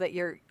now that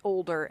you're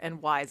older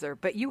and wiser,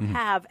 but you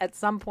have at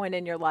some point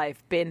in your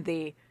life been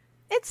the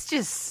it's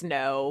just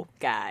snow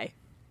guy.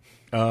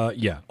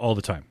 Yeah, all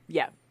the time.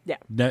 Yeah. Yeah.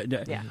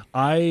 Yeah.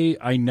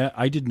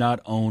 I did not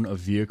own a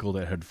vehicle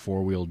that had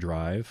 4-wheel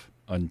drive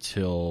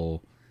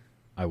until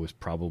I was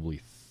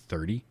probably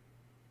 30.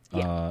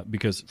 Yeah.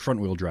 Because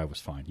front-wheel drive was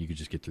fine. You could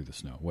just get through the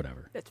snow,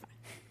 whatever. That's fine.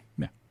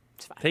 Yeah.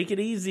 It's fine. Take it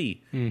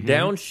easy.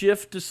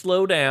 Downshift to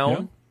slow down.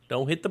 Yeah.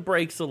 Don't hit the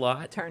brakes a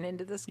lot. Turn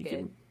into the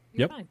skid.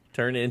 Yep. Fine.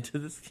 Turn into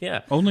this.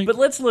 Yeah. Only- But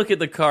let's look at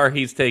the car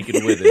he's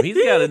taking with him. He's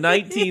got a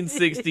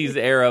 1960s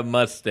era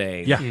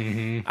Mustang.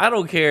 Yeah. I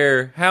don't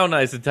care how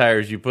nice the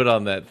tires you put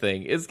on that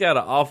thing. It's got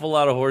an awful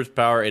lot of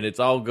horsepower, and it's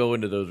all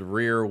going to those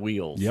rear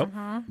wheels. Yep.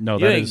 No,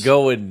 You that ain't is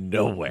going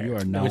nowhere. You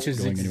are not Which is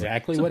going anywhere.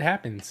 exactly what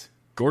happens.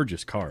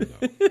 Gorgeous car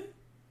though.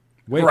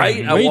 Way,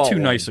 Right? I way want too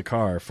one. nice a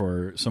car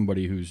for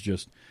somebody who's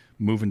just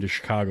moving to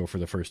Chicago for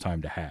the first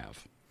time to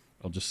have.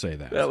 I'll just say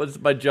that. That was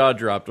my jaw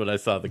dropped when I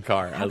saw the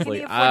car. I was can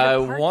like, you afford to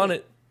I park want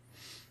it?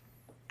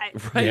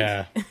 it. Right?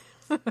 Yeah.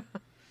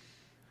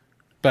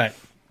 But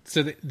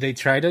so they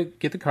try to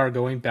get the car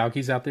going.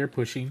 Balky's out there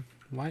pushing.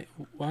 Why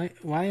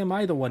am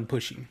I the one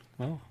pushing?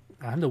 Well,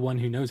 I'm the one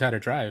who knows how to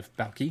drive,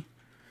 Balky.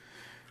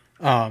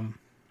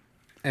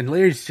 And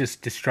Larry's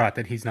just distraught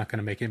that he's not going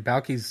to make it.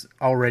 Balky's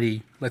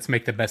already, let's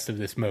make the best of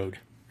this mode,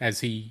 as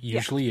he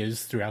usually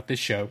is throughout this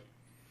show.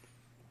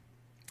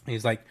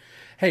 He's like,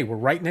 hey, we're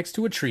right next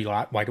to a tree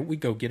lot. Why don't we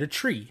go get a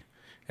tree?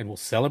 And we'll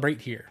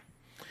celebrate here.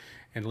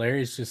 And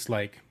Larry's just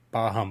like,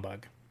 bah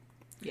humbug.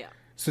 Yeah.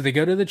 So they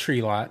go to the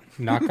tree lot,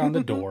 knock on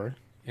the door,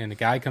 and the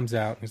guy comes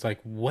out. And he's like,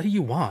 what do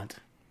you want?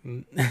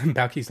 And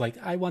Balky's like,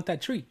 I want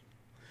that tree.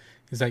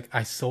 He's like,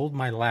 I sold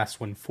my last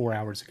one 4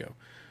 hours ago.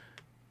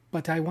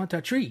 But I want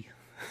that tree.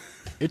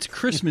 It's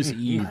Christmas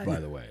Eve, by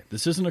the way.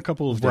 This isn't a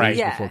couple of days Right.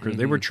 before Yeah. Christmas.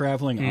 They were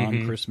traveling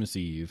on Christmas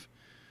Eve,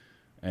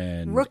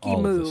 and Rookie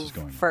all of this is move,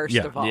 going on. first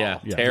Yeah. of all. Yeah,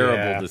 Yeah. terrible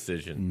Yeah.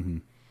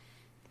 decision.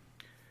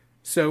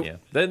 So Yeah.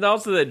 Then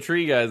also that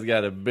tree guy's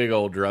got a big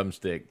old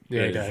drumstick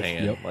Yeah, he in his does.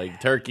 hand. Yep.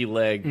 Like turkey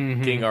leg,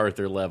 King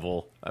Arthur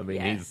level. I mean,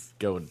 Yeah. he's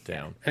going to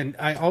town. and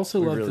I also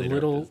We love really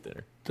interrupted this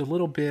dinner. the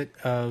little bit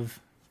of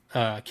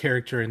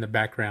character in the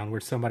background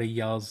where somebody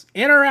yells,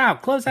 in or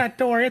out, close that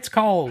door, it's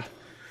cold.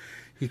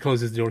 He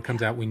closes the door,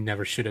 comes out, we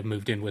never should have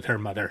moved in with her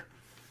mother.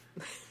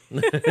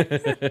 In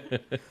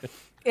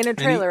a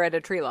trailer at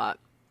a tree lot.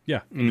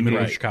 Yeah, in the middle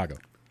of Right. Chicago.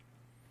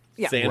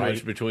 Yeah.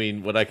 Sandwiched Right.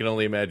 between what I can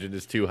only imagine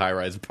is 2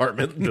 high-rise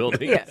apartment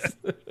buildings.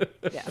 Yeah.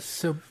 Yeah.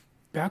 So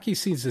Balky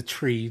sees a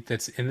tree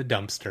that's in the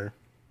dumpster,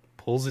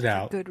 pulls it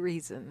out. Good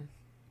reason.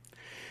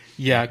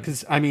 Yeah,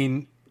 because, I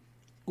mean,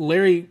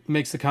 Larry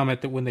makes the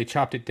comment that when they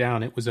chopped it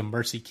down, it was a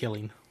mercy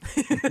killing.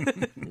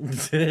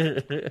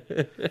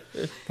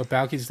 But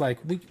Balky's like,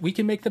 we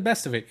can make the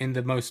best of it in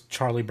the most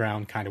Charlie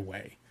Brown kind of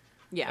way.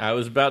 Yeah. I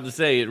was about to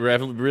say, it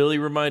really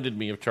reminded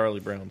me of Charlie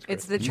Brown's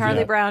It's Christmas. the Charlie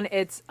Yeah. Brown.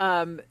 It's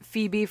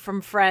Phoebe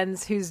from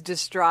Friends who's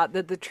distraught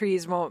that the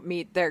trees won't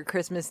meet their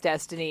Christmas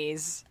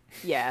destinies.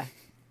 Yeah.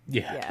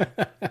 Yeah.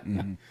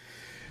 Yeah.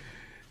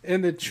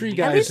 And the tree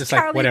guy At is least just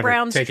like, Charlie whatever,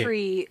 Brown's take it.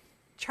 tree.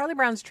 Charlie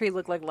Brown's tree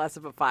looked like less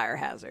of a fire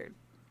hazard.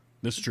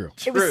 That's true.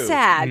 It was True.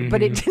 sad,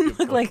 but it didn't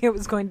look like it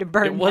was going to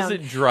burn It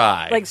wasn't down,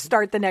 dry. like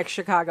start the next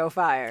Chicago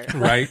fire.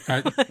 Right?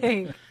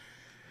 Like,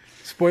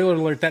 Spoiler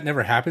alert, that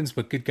never happens,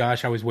 but good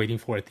gosh, I was waiting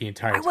for it the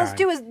entire I time. was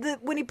too.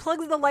 When he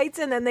plugs the lights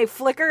in and they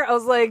flicker, I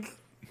was like,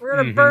 "We're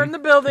gonna burn the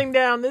building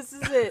down. This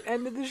is it.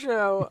 End of the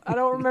show." I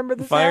don't remember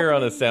this. Fire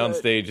on a happening,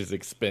 but- soundstage is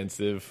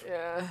expensive.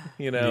 Yeah.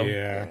 You know?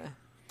 Yeah.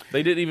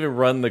 They didn't even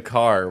run the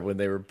car when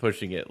they were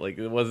pushing it. Like,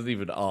 it wasn't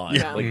even on.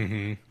 Yeah.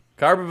 Like,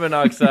 carbon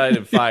monoxide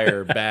and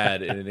fire are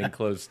bad in an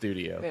enclosed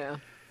studio. Yeah.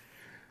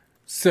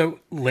 So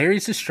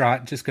Larry's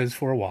distraught, just goes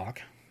for a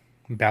walk.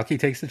 Balky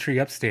takes the tree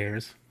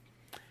upstairs.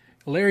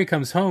 Larry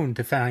comes home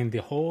to find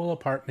the whole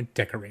apartment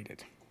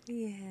decorated.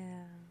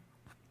 Yeah.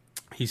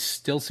 He's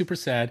still super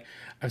sad.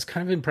 I was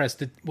kind of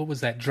impressed. What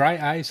was that? Dry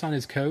ice on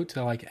his coat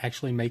to like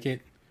actually make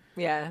it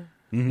Yeah.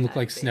 look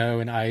like snow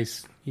and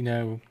ice, with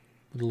a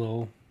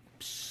little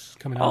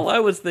coming All off. I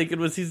was thinking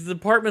was his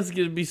apartment's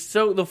going to be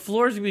the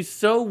floor's going to be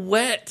so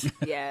wet.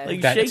 Yeah.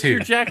 Like, That shake too. your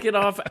jacket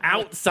off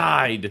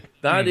outside,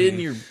 not in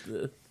your...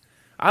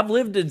 I've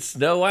lived in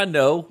snow, I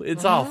know.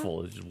 It's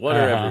awful. It's just water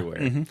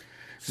everywhere.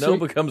 Snow So-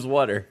 becomes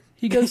water.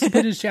 He goes to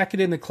put his jacket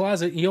in the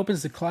closet. He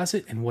opens the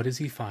closet, and what does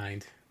he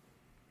find?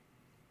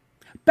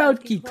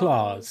 Balky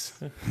claws.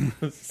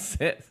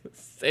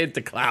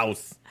 Santa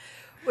Claus.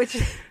 Which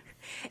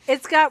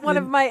it's got one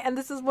of my, and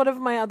this is one of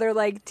my other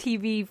like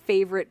TV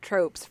favorite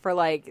tropes for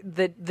like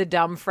the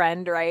dumb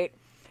friend, right?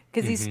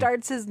 Because he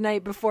starts his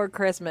night before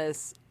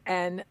Christmas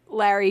and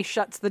Larry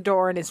shuts the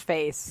door in his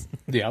face.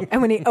 Yep.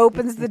 And when he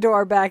opens the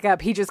door back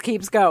up, he just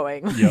keeps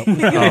going. Yep.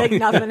 Like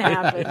nothing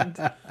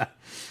happened.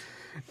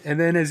 And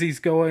then as he's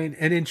going,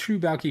 and in true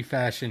Balky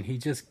fashion, he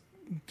just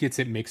gets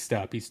it mixed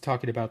up. He's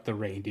talking about the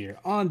reindeer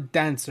on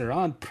Dancer,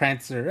 on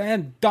Prancer,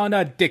 and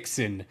Donna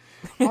Dixon,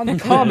 on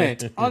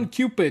Comet, on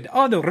Cupid,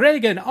 on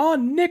Reagan,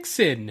 on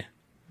Nixon.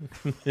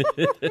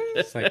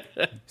 It's like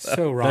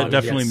so wrong. That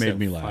definitely yet made so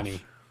me laugh.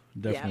 funny.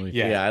 Definitely.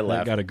 Yeah, I That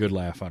laughed. got a good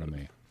laugh out of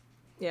me.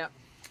 Yeah.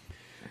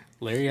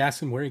 Larry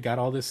asks him where he got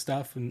all this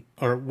stuff,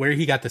 or where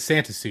he got the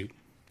Santa suit.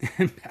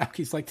 And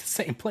Balky's like, the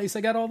same place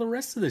I got all the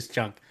rest of this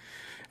junk,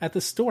 at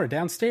the store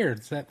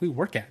downstairs that we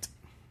work at.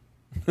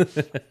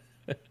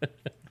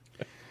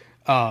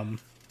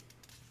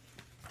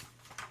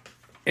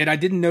 And I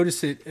didn't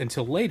notice it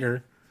until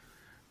later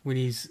when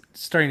he's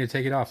starting to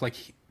take it off. Like,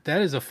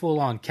 that is a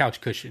full-on couch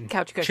cushion.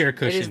 Couch cushion. Chair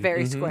cushion. It is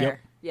very square. Yep.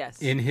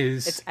 Yes. in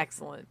his... It's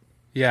excellent.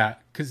 Yeah,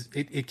 because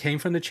it came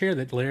from the chair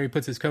that Larry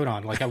puts his coat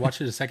on. Like, I watched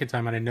it a second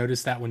time and I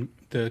noticed that when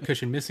the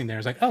cushion missing there. I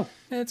was like, oh,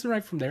 yeah, it's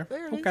right from there.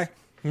 There it Okay.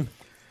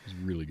 It's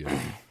really good.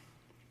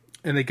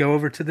 And they go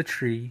over to the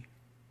tree.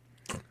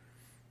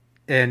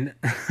 And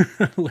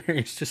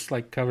Larry's just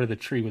like, cover the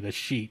tree with a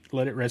sheet.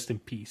 Let it rest in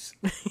peace.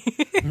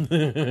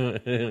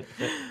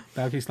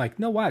 Balky's like,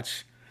 no,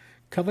 watch.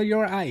 Cover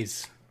your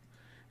eyes.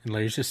 And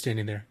Larry's just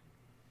standing there.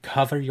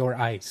 Cover your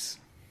eyes.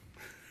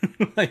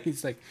 Like,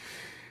 he's like...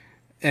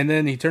 And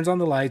then he turns on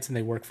the lights and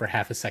they work for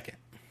half a second.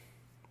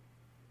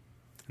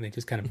 And they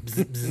just kind of...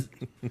 bzz,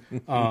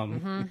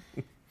 bzz.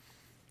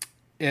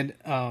 And,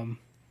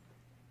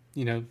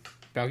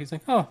 Balky's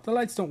like, oh, the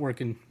lights don't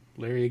work in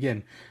Larry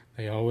again.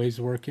 They always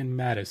work in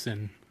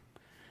Madison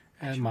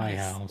at my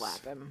house.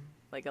 Slap him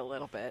like a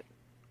little bit.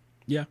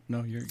 Yeah,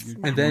 no, you're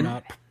And then-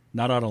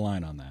 not out of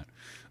line on that.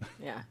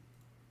 Yeah.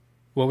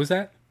 What was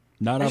that?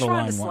 Not I out just of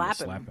wanted line to wanting to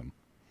slap slap him. him.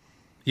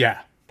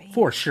 Yeah,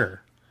 for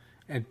sure.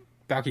 And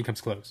Balky comes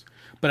close.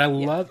 But I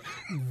love...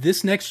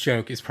 This next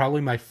joke is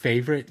probably my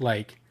favorite,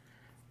 like,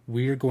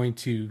 we're going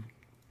to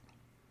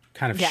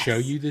kind of Yes. show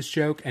you this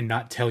joke and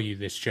not tell you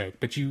this joke.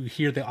 But you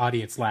hear the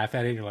audience laugh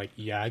at it and you're like,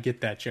 yeah, I get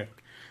that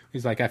joke.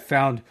 He's like, I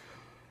found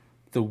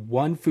the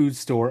one food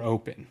store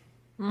open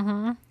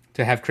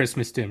to have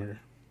Christmas dinner.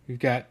 We've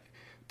got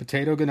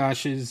potato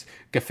ganaches,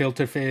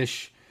 gefilte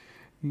fish,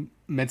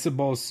 matzo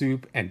ball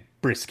soup, and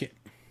brisket.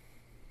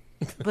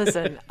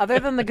 Listen, other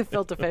than the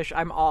gefilte fish,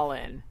 I'm all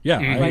in. Yeah,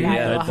 Like,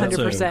 Yeah, I'm that's a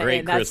 100% great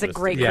in. That's a Christmas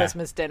great dinner. Yeah.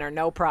 Christmas dinner.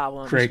 No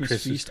problem. Great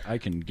Christmas Christmas. feast I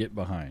can get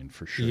behind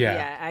for sure. Yeah.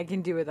 Yeah, I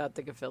can do without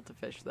the gefilte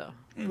fish, though.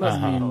 Most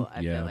people, I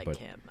yeah, feel like, but-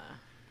 can't.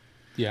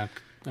 Yeah,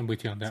 I'm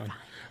with you on that one.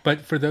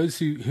 But for those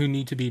who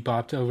need to be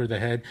bopped over the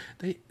head,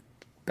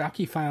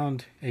 Balky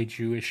found a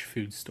Jewish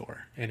food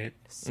store, and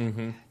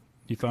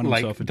He found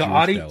Like, himself a the Jewish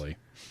audi- deli.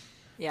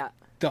 Yeah.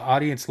 the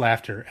audience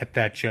laughter at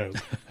that joke,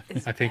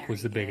 I think,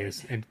 was the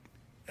biggest. And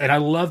I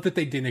love that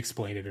they didn't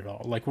explain it at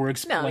all. Like, we're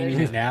explaining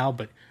they it now,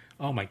 but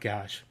oh my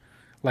gosh,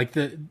 like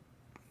the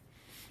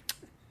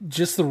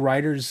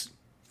writers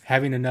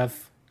having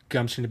enough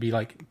gumption to be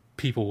like,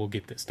 people will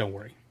get this. Don't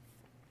worry.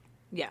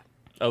 Yeah.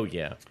 Oh,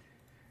 yeah.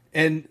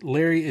 And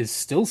Larry is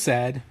still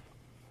sad,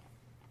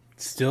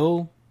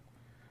 still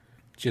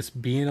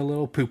just being a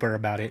little pooper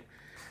about it.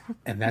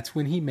 And that's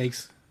when he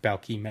makes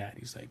Balky mad.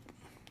 He's like,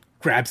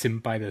 grabs him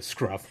by the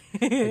scruff.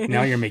 Like,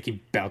 now you're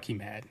making Balky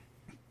mad.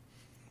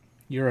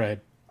 You're a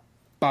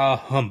bah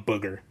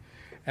humbugger.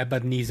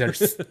 Ebenezer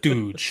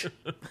Stooge.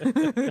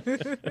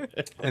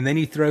 And then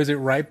he throws it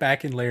right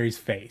back in Larry's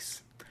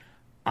face.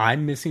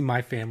 I'm missing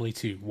my family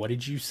too. What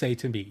did you say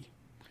to me?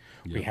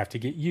 Yep. We have to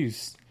get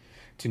used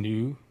to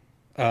new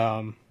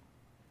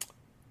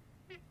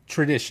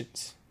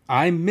traditions.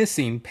 I'm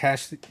missing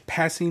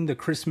passing the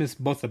Christmas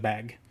botha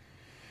bag,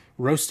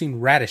 roasting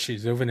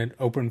radishes over an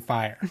open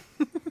fire.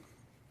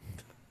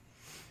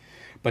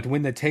 But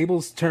when the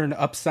tables turn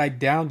upside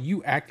down,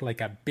 you act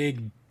like a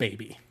big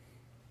baby.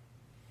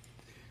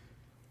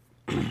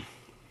 And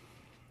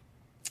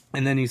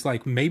then he's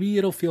like, maybe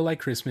it'll feel like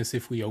Christmas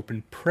if we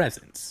open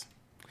presents.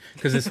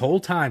 Because this whole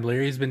time,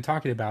 Larry has been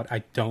talking about,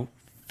 I don't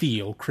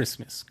feel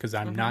Christmas because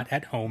I'm not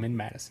at home in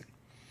Madison.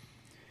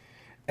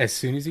 As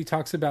soon as he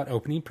talks about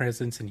opening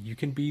presents and you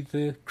can be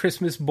the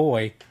Christmas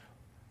boy,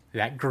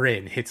 that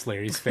grin hits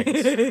Larry's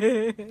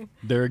face.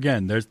 There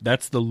again,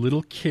 that's the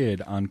little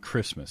kid on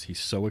Christmas. He's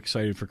so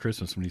excited for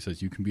Christmas when he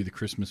says, you can be the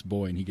Christmas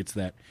boy. And he gets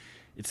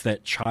it's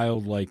that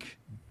childlike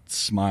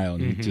smile.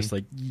 And he's just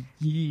like,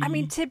 I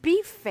mean, to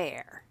be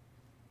fair,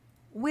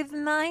 with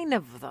 9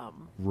 of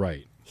them,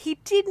 right. he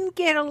didn't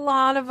get a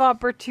lot of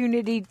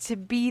opportunity to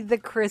be the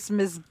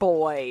Christmas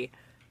boy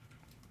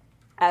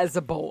as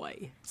a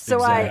boy. So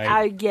Exactly.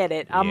 I get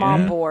it. I'm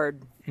on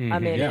board.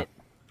 I'm in Yeah. it.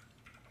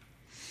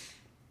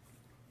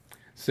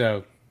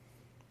 So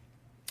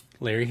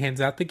Larry hands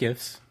out the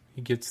gifts.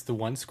 He gets the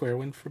one square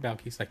one for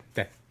Balky. He's like,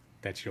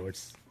 that's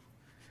yours.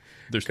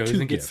 There's Goes 2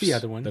 and gifts. gets the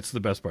other one. That's the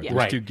best part. Yeah. There's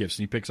Right. 2 gifts.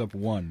 And he picks up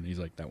one. And he's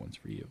like, that one's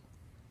for you.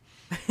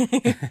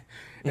 And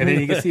then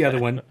he gets the other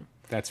one.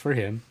 That's for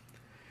him.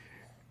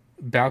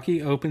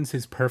 Balky opens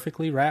his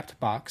perfectly wrapped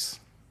box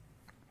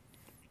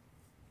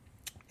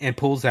and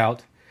pulls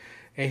out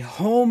a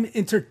home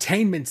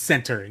entertainment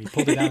center. And he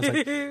pulled it out and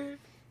was like,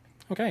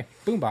 okay,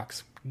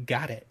 boombox.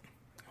 Got it.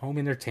 Home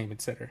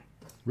entertainment center.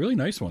 Really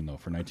nice one, though,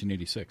 for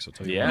 1986. I'll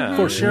tell you Yeah, what.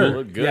 For it sure.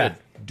 looked good. Yeah.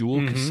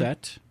 Dual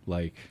cassette,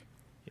 like,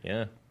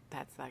 Yeah.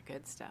 That's that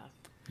good stuff.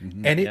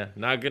 And it, Yeah.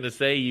 Not gonna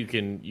say you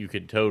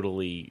could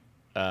totally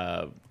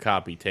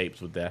copy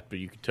tapes with that, but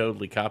you could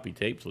totally copy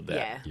tapes with that.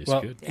 Yeah. yes,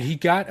 well, good. he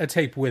got a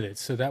tape with it,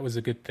 so that was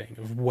a good thing,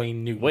 of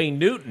Wayne Newton. Wayne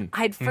Newton.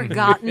 I'd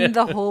forgotten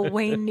the whole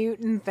Wayne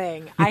Newton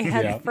thing. I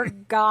had Yeah.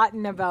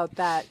 forgotten about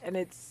that, and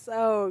it's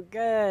so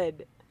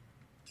good.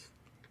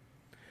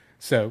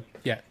 So,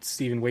 yeah,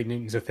 Stephen Wayne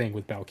Newton's a thing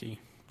with Balky.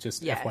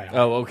 Just Yeah. FYI.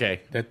 Oh,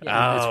 okay. That's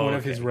Oh, one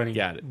of his okay.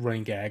 Got it.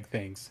 running gag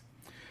things.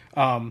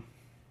 And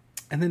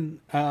then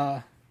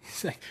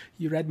he's like,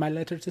 you read my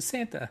letter to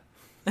Santa.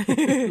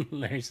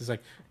 Larry's just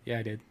like, yeah,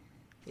 I did.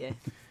 Yeah.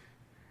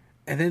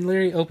 And then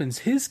Larry opens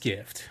his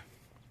gift.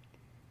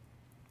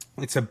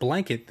 It's a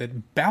blanket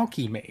that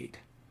Balky made.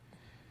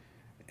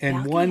 And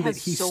Balky one that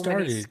has he so many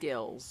started.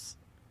 skills.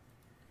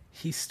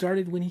 He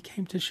started when he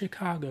came to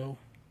Chicago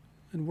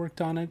and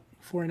worked on it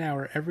for an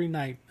hour every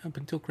night up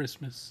until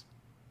Christmas.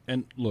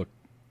 And look,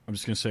 I'm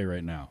just going to say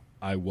right now,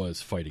 I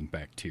was fighting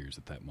back tears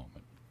at that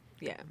moment.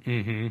 Yeah.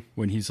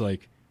 When he's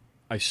like,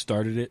 I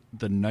started it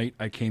the night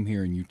I came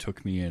here and you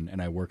took me in,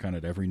 and I work on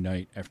it every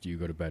night after you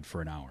go to bed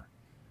for an hour.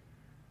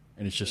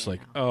 And it's just like,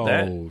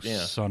 oh, yeah.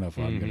 son of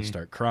a, I'm going to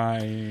start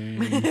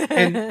crying.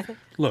 And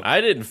look,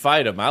 I didn't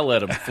fight him. I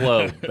let him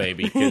flow,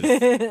 baby.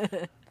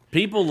 'Cause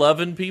people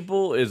loving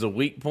people is a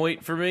weak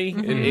point for me.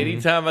 And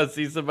anytime I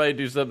see somebody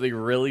do something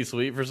really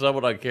sweet for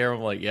someone on camera,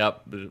 I'm like,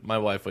 yep, my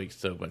wife makes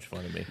so much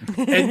fun of me.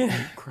 And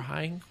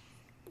crying.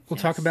 we'll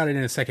talk about it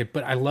in a second,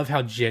 but I love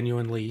how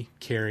genuinely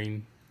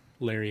caring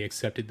Larry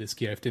accepted this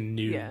gift and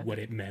knew Yeah. what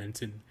it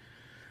meant and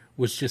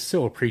was just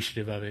so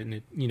appreciative of it. And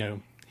it,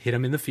 hit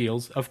him in the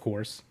feels, of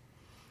course.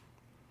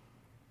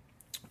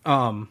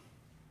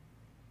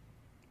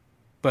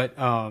 But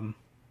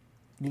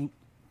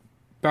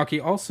Balky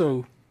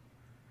also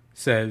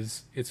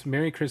says it's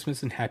Merry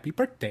Christmas and Happy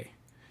Birthday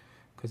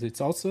because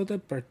it's also the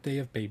birthday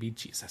of baby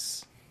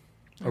Jesus.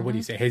 Or what do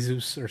you say,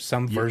 Jesus or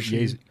some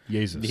version?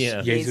 Jesus.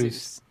 Yeah.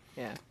 Jesus.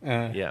 Yeah.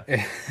 Yeah.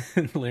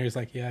 And Larry's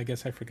like, yeah, I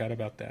guess I forgot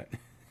about that.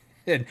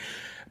 And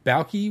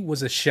Balky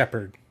was a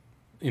shepherd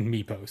in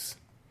Mypos.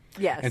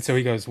 Yes. And so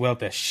he goes, well,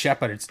 the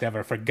shepherds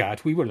never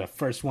forgot. We were the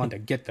first one to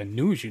get the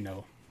news, I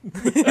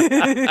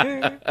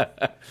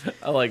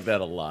like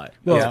that a lot.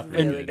 Well, Yeah.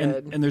 Really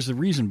good. and there's a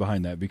reason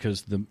behind that,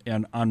 because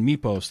on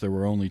Mypos there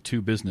were only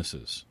 2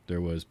 businesses.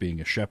 There was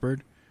being a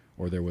shepherd,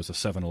 or there was a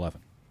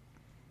 7-Eleven.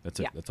 That's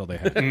it. Yeah. That's all they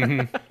had.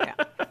 Yeah.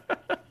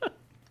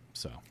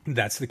 So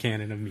That's the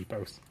canon of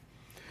Mypos.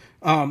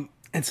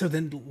 And so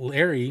then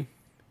Larry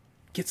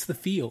gets the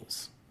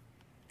feels.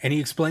 And he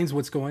explains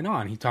what's going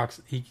on. He tells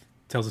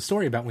a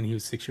story about when he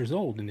was 6 years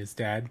old and his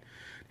dad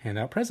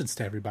handed out presents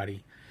to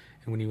everybody.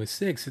 And when he was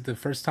 6, the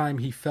first time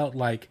he felt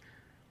like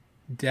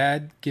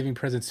dad giving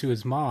presents to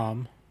his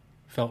mom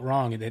felt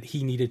wrong and that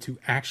he needed to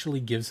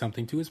actually give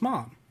something to his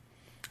mom.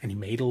 And he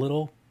made a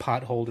little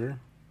pot holder.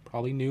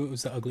 Probably knew it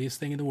was the ugliest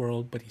thing in the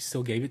world, but he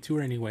still gave it to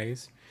her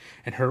anyways.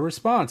 And her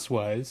response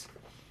was,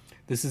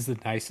 "This is the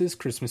nicest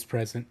Christmas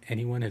present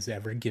anyone has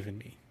ever given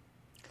me."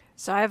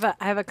 So I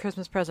have a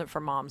Christmas present for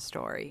Mom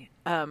story.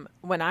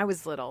 When I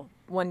was little,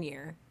 one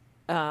year,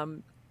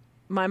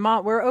 my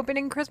mom, we're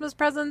opening Christmas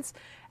presents,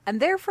 and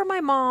there for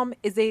my mom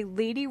is a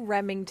Lady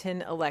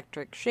Remington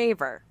electric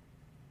shaver.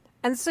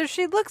 And so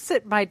she looks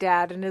at my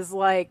dad and is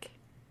like,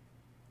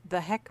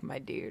 the heck, my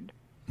dude.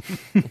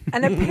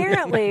 And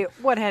apparently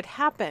what had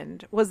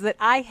happened was that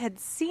I had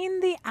seen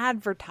the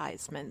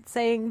advertisement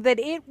saying that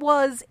it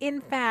was,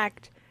 in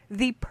fact,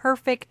 the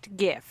perfect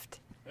gift.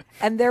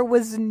 And there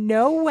was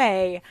no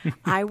way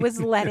I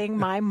was letting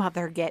my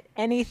mother get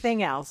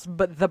anything else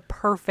but the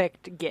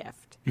perfect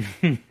gift.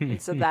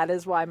 And so that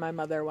is why my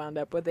mother wound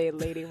up with a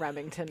Lady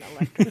Remington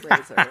electric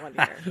razor one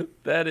year.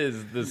 That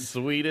is the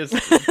sweetest,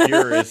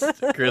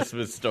 purest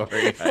Christmas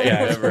story I've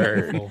ever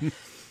heard.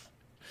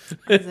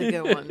 That's a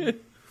good one.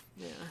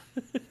 Yeah.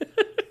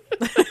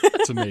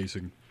 It's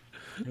amazing.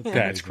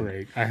 That's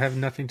great. I have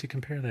nothing to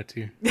compare that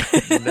to.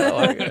 No,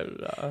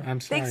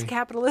 I'm sorry. Thanks,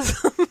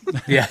 capitalism.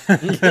 Yeah.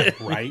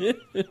 Right?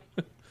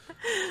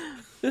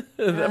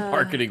 that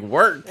marketing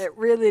worked. It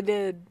really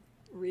did.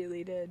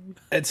 Really did.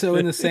 And so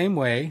in the same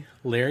way,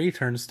 Larry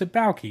turns to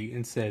Balky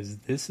and says,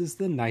 this is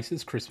the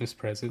nicest Christmas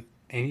present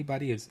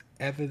anybody has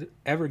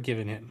ever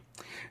given him.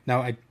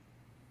 Now,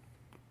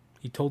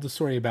 he told the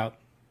story about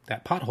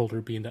that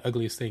potholder being the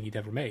ugliest thing he'd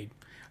ever made.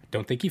 I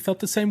don't think he felt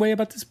the same way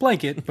about this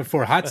blanket, but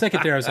for a hot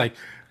second there, I was like,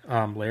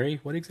 Larry,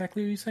 what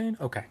exactly are you saying?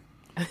 Okay.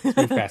 Let's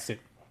move past it.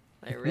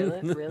 Like, really?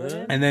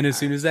 And then as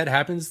soon as that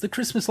happens, the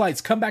Christmas lights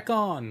come back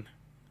on.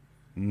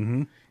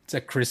 Mm-hmm. It's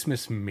a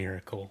Christmas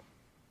miracle.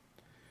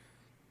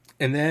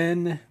 And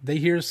then they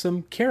hear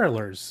some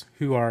carolers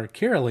who are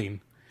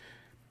caroling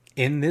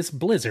in this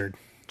blizzard.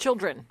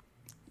 Children.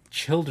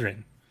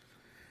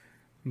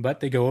 But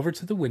they go over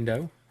to the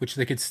window, which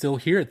they could still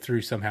hear it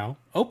through somehow,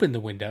 open the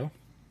window.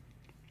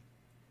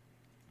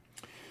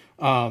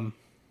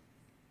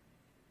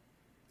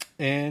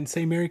 And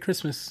say Merry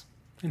Christmas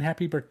and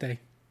Happy Birthday.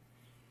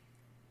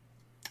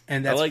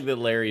 And I that's like that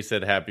Larry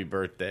said happy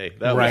birthday.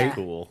 That Right. was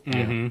cool.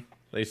 Mm-hmm.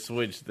 They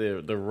switched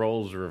the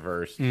roles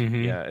reversed.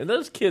 Mm-hmm. Yeah, and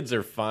those kids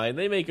are fine.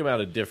 They make them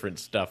out of different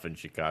stuff in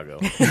Chicago.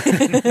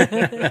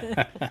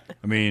 I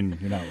mean,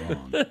 you're not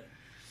wrong.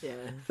 Yeah.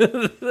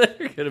 They're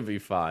going to be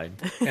fine.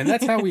 And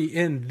that's how we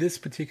end this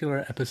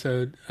particular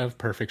episode of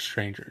Perfect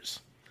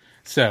Strangers.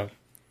 So,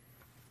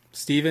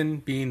 Steven,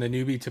 being the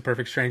newbie to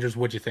Perfect Strangers,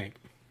 what'd you think?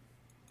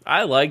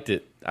 I liked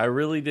it. I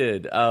really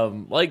did.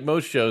 Like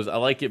most shows, I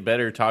like it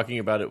better talking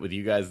about it with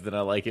you guys than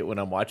I like it when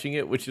I'm watching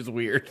it, which is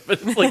weird.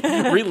 But it's like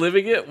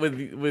reliving it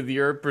with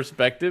your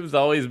perspectives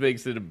always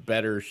makes it a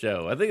better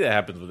show. I think that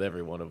happens with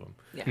every one of them.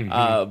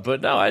 Yeah.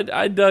 But no,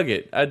 I dug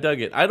it. I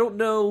don't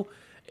know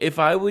if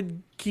I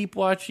would keep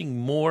watching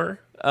more.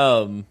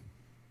 I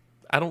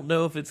don't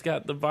know if it's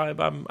got the vibe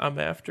I'm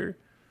after.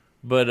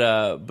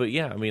 But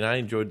yeah, I mean, I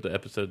enjoyed the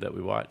episode that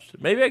we watched.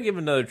 Maybe I give it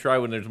another try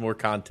when there's more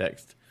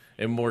context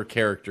and more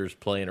characters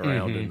playing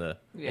around in the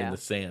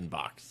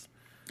sandbox.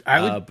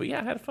 But yeah,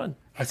 I had fun.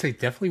 I'd say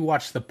definitely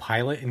watch the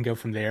pilot and go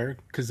from there,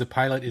 because the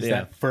pilot is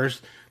that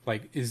first,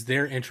 is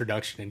their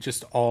introduction, and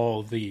just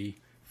all the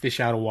fish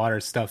out of water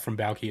stuff from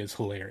Balky is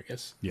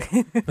hilarious. Yeah.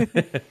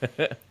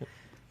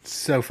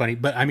 So funny.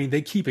 But I mean,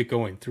 they keep it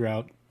going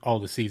throughout all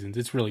the seasons.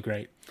 It's really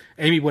great.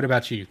 Amy, what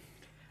about you?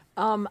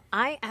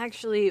 I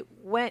actually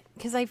went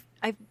because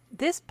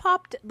this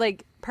popped,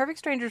 like, Perfect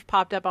Strangers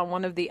popped up on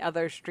one of the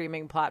other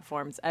streaming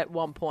platforms at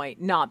one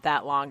point not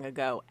that long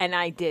ago, and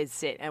I did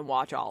sit and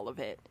watch all of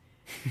it.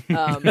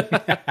 Because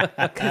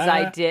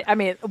I did. I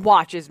mean,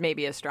 watch is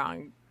maybe a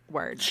strong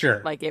word.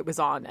 Sure. Like, it was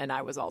on and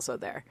I was also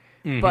there.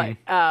 Mm-hmm. But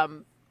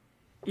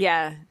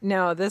yeah,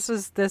 no, this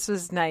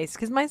was nice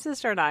because my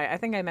sister and I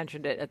think I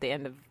mentioned it at the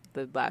end of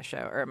the last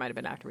show, or it might have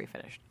been after we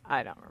finished.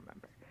 I don't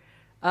remember.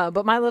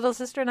 But my little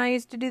sister and I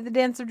used to do the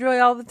Dance of Joy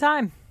all the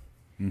time.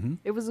 Mm-hmm.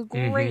 It was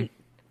great.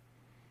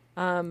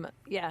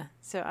 Yeah,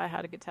 so I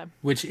had a good time.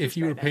 Which, if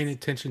you were very paying nice.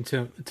 attention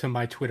to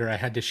my Twitter, I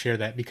had to share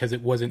that because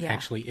it wasn't Yeah.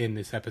 actually in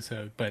this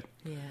episode. But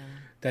Yeah.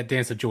 that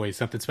Dance of Joy is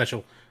something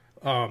special.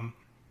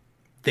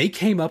 They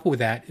came up with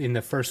that in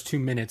the first 2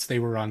 minutes they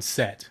were on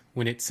set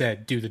when it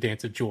said, do the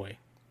Dance of Joy.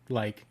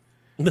 Like,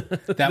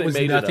 that was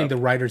made it nothing up. the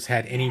writers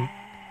had any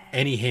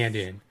hand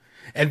in.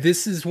 And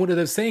this is one of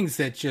those things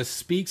that just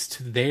speaks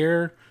to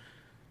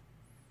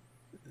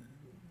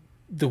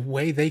the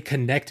way they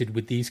connected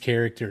with these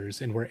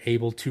characters and were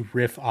able to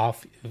riff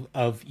off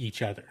of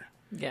each other.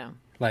 Yeah.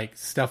 Like,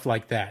 stuff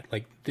like that.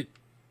 Like,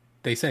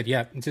 they said,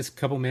 yeah, in just a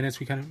couple minutes,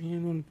 we kind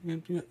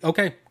of,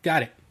 okay,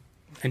 got it.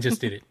 And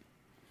just did it.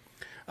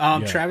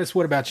 Travis,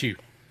 what about you?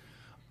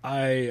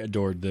 I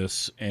adored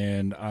this,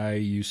 and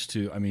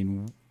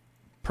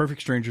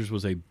Perfect Strangers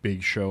was a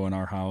big show in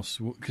our house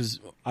because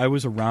I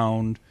was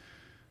around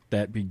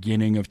that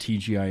beginning of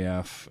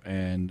TGIF,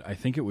 and I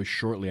think it was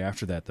shortly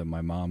after that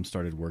my mom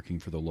started working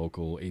for the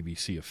local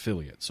ABC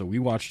affiliate. So we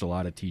watched a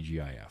lot of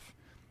TGIF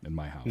in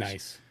my house.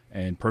 Nice.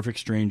 And Perfect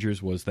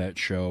Strangers was that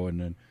show, and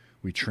then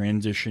we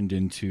transitioned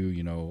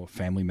into,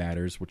 Family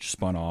Matters, which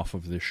spun off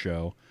of this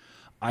show.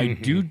 I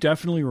do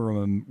definitely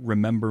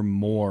remember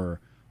more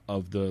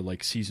of the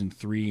season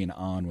 3 and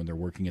on when they're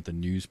working at the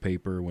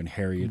newspaper, when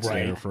Harriet's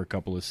there for a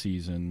couple of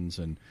seasons,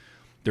 and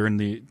they're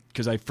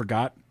because I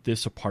forgot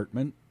this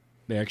apartment.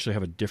 They actually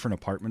have a different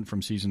apartment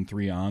from season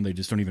 3 on. They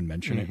just don't even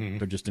mention it.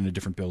 They're just in a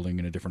different building,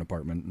 in a different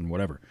apartment, and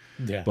whatever.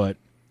 Yeah. But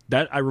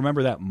I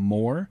remember that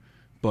more.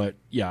 But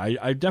yeah,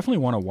 I definitely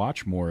want to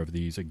watch more of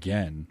these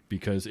again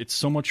because it's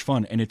so much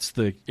fun, and it's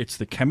the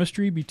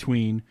chemistry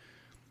between,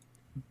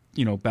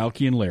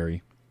 Balky and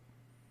Larry,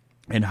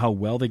 and how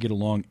well they get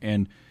along,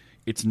 and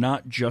it's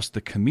not just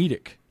the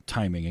comedic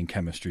timing and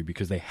chemistry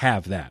because they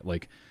have that.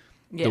 Like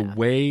the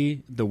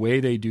way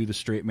they do the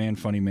straight man,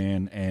 funny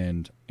man,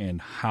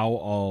 and how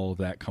all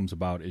that comes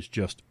about is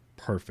just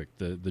perfect.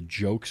 The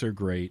jokes are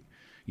great.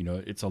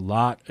 It's a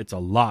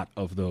lot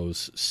of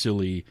those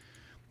silly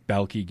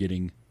Balky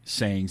getting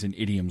sayings and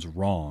idioms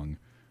wrong,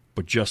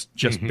 but just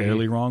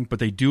barely wrong. But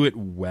they do it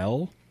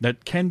well.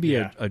 That can be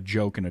a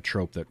joke and a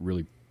trope that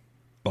really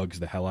bugs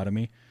the hell out of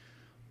me.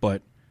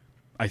 But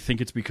I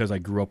think it's because I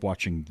grew up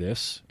watching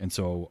this, and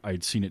so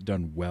I'd seen it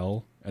done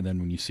well. And then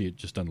when you see it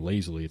just done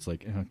lazily, it's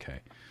like,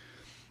 okay.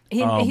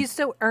 He's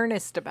so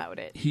earnest about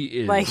it. He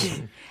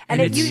is,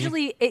 and it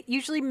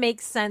usually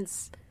makes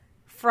sense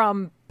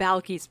from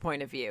Balky's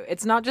point of view.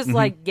 It's not just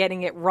like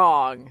getting it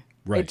wrong.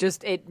 Right.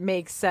 It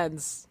makes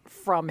sense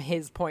from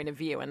his point of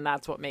view, and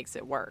that's what makes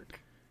it work.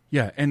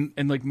 Yeah, and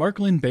like Mark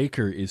Lynn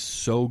Baker is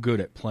so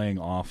good at playing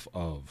off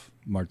of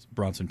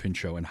Bronson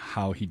Pinchot and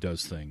how he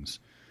does things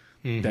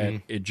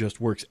that it just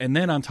works. And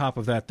then on top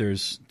of that,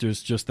 there's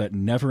just that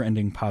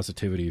never-ending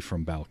positivity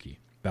from Balky.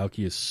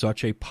 Balky is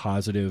such a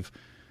positive,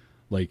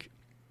 like,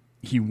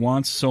 he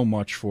wants so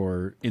much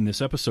in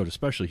this episode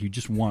especially, he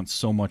just wants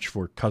so much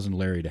for Cousin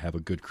Larry to have a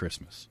good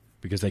Christmas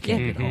because they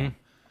can't get home.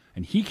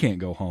 And he can't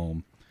go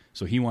home,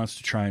 so he wants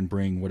to try and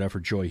bring whatever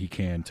joy he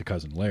can to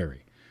Cousin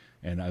Larry.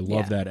 And I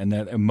love that. And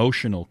that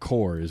emotional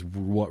core is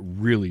what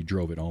really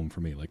drove it home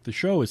for me. Like, the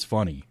show is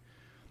funny,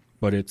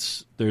 but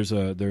there is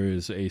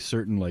a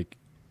certain, like,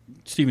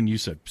 Stephen, you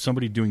said,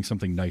 somebody doing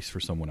something nice for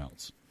someone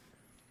else.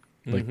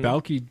 Like,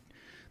 Balky,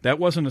 that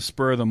wasn't a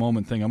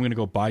spur-of-the-moment thing. I'm going to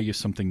go buy you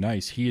something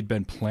nice. He had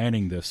been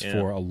planning this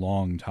for a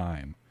long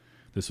time.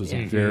 This was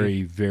a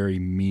very, very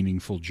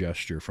meaningful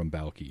gesture from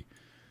Balky.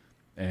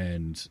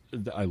 And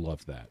I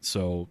love that.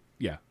 So,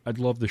 yeah, I'd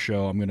love the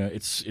show.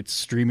 It's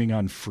streaming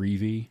on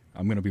Freevee.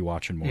 I'm going to be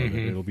watching more of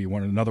it. It'll be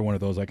another one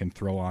of those I can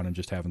throw on and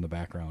just have in the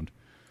background.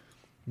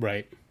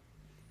 Right.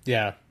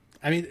 Yeah.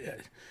 I mean,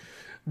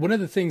 one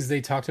of the things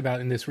they talked about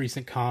in this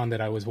recent con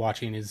that I was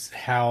watching is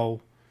how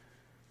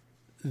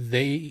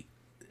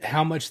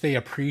much they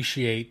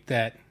appreciate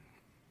that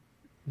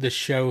the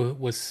show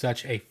was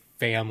such a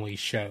family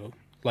show.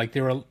 Like,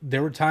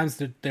 there were times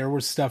that there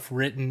was stuff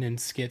written in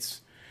skits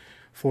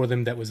for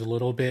them that was a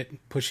little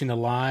bit pushing the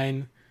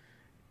line,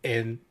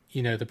 and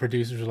the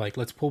producers were like,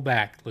 let's pull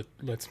back,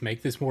 let's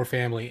make this more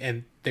family.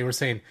 And they were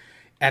saying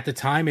at the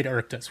time it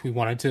irked us. We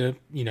wanted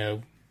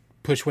to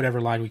push whatever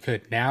line we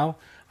could. Now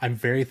I'm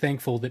very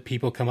thankful that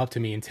people come up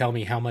to me and tell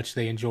me how much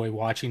they enjoy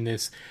watching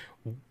this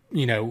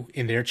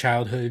in their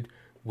childhood,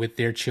 with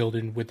their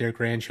children, with their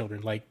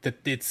grandchildren. Like,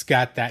 that it's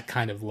got that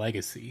kind of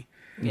legacy.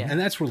 And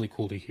that's really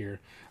cool to hear.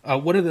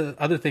 One of the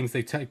other things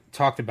they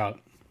talked about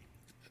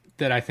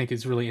that I think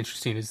is really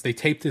interesting is they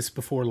taped this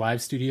before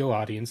live studio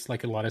audience,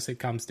 like a lot of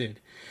sitcoms did.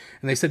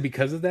 And they said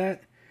because of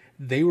that,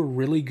 they were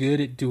really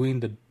good at doing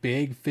the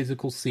big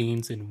physical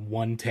scenes in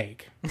one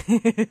take.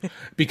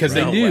 Because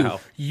they knew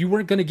you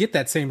weren't going to get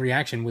that same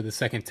reaction with a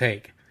second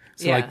take.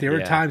 So like there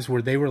were times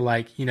where they were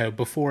like,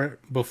 before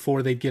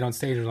they'd get on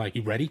stage, they're like,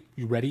 you ready?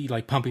 You ready?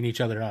 Like pumping each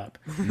other up.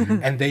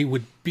 And they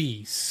would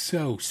be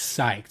so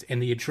psyched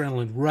and the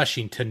adrenaline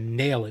rushing to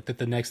nail it that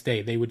the next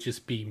day they would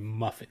just be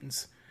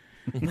muffins.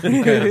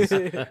 Because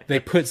they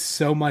put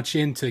so much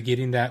into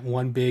getting that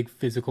one big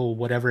physical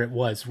whatever it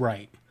was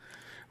right,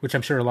 which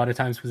I'm sure a lot of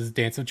times was a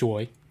dance of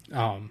joy,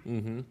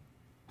 or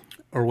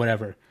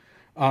whatever.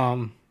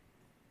 But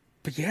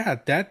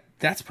yeah,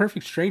 that's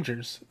Perfect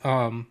Strangers.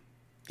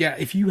 Yeah,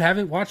 if you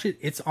haven't watched it,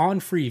 it's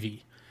on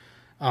Freevee.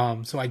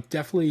 So I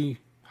definitely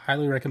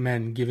highly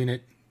recommend giving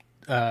it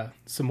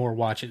some more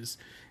watches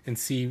and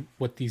see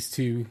what these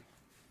two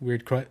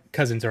weird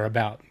cousins are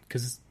about,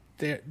 because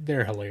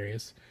they're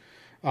hilarious.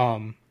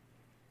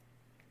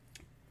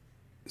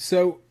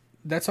 So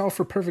that's all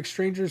for Perfect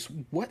Strangers.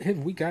 What have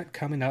we got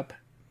coming up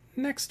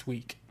next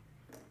week?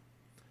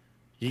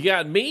 You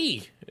got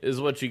me,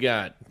 is what you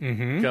got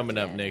coming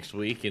up next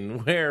week.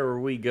 And where are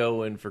we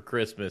going for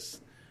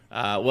Christmas?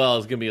 Well,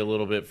 it's going to be a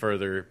little bit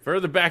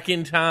further back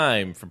in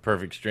time for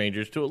Perfect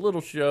Strangers, to a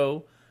little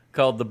show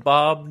called The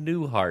Bob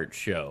Newhart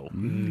Show.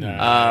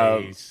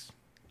 Nice.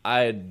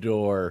 I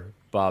adore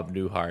Bob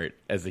Newhart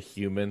as a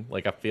human.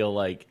 Like, I feel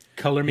like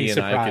Color me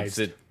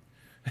surprised.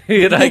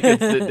 He and I could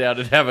sit down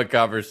and have a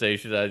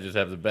conversation. I just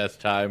have the best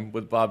time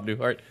with Bob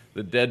Newhart.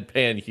 The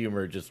deadpan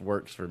humor just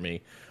works for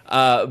me.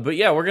 But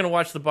yeah, we're going to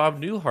watch The Bob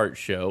Newhart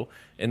Show,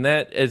 and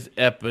that is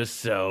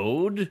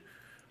episode...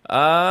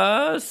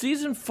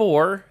 season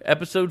 4,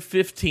 episode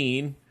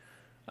 15,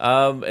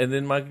 And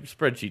then my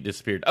spreadsheet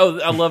disappeared. Oh,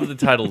 I love the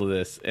title of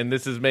this, and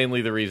this is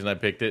mainly the reason I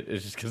picked it.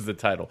 Is just because of the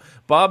title.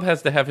 Bob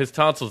has to have his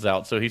tonsils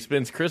out, so he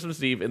spends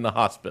Christmas Eve in the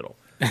hospital.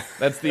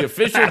 That's the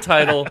official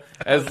title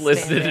as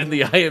listed in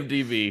the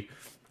IMDb.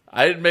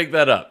 I didn't make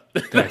that up.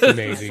 That's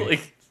amazing.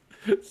 Like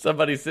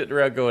somebody sitting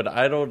around going,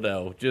 I don't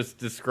know. Just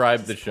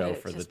describe the show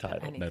for the just put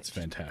title. anything. That's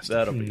fantastic.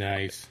 That'll be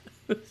Nice.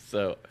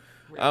 so.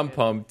 I'm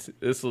pumped.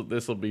 This will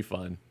be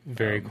fun.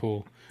 Very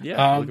cool.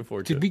 Yeah, looking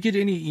forward to Did it. we get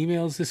any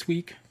emails this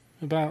week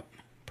about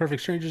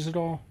Perfect Strangers at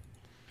all?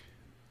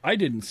 I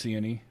didn't see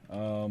any,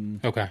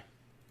 Okay.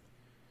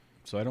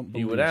 so I don't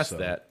believe You would ask so.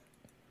 that,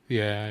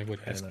 Yeah, I would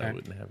ask and I that.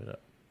 wouldn't have it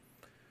up.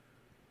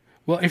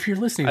 Well, if you're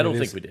listening I to don't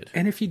this, think we did.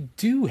 and if you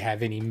do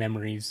have any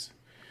memories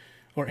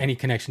or any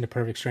connection to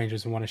Perfect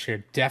Strangers and want to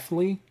share,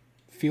 definitely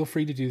feel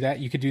free to do that.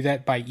 You could do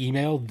that by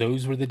email,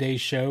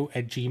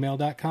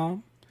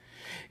 thosewerethedayshow@gmail.com.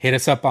 Hit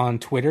us up on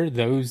Twitter,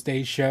 Those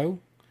Days Show.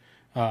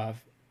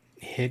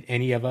 Hit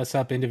any of us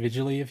up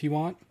individually if you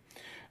want.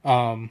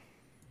 But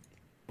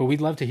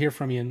we'd love to hear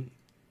from you and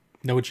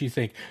know what you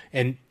think.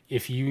 And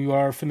if you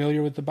are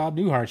familiar with the Bob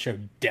Newhart Show,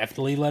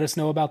 definitely let us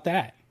know about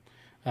that.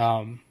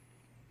 One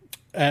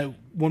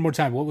more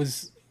time,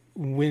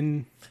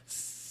 when?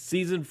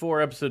 Season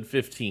 4, episode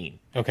 15.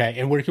 Okay,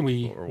 and where can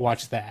we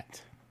watch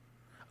that?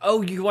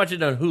 Oh, you can watch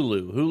it on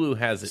Hulu. Hulu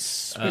has it.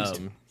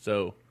 Sweet.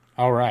 So,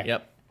 All right.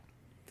 yep.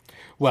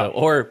 Well,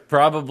 Or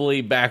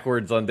probably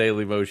backwards on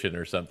Daily Motion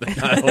or something.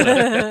 I don't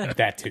know.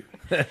 that too.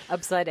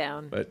 Upside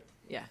down. But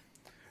Yeah.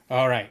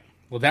 All right.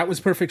 Well, that was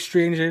Perfect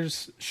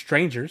Strangers.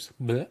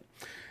 Bleh.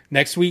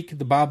 Next week,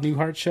 the Bob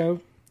Newhart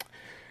Show.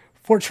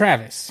 For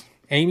Travis,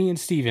 Amy, and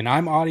Steven,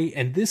 I'm Audie,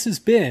 and this has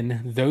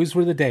been Those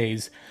Were the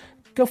Days.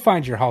 Go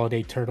find your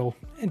holiday turtle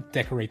and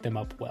decorate them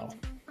up well.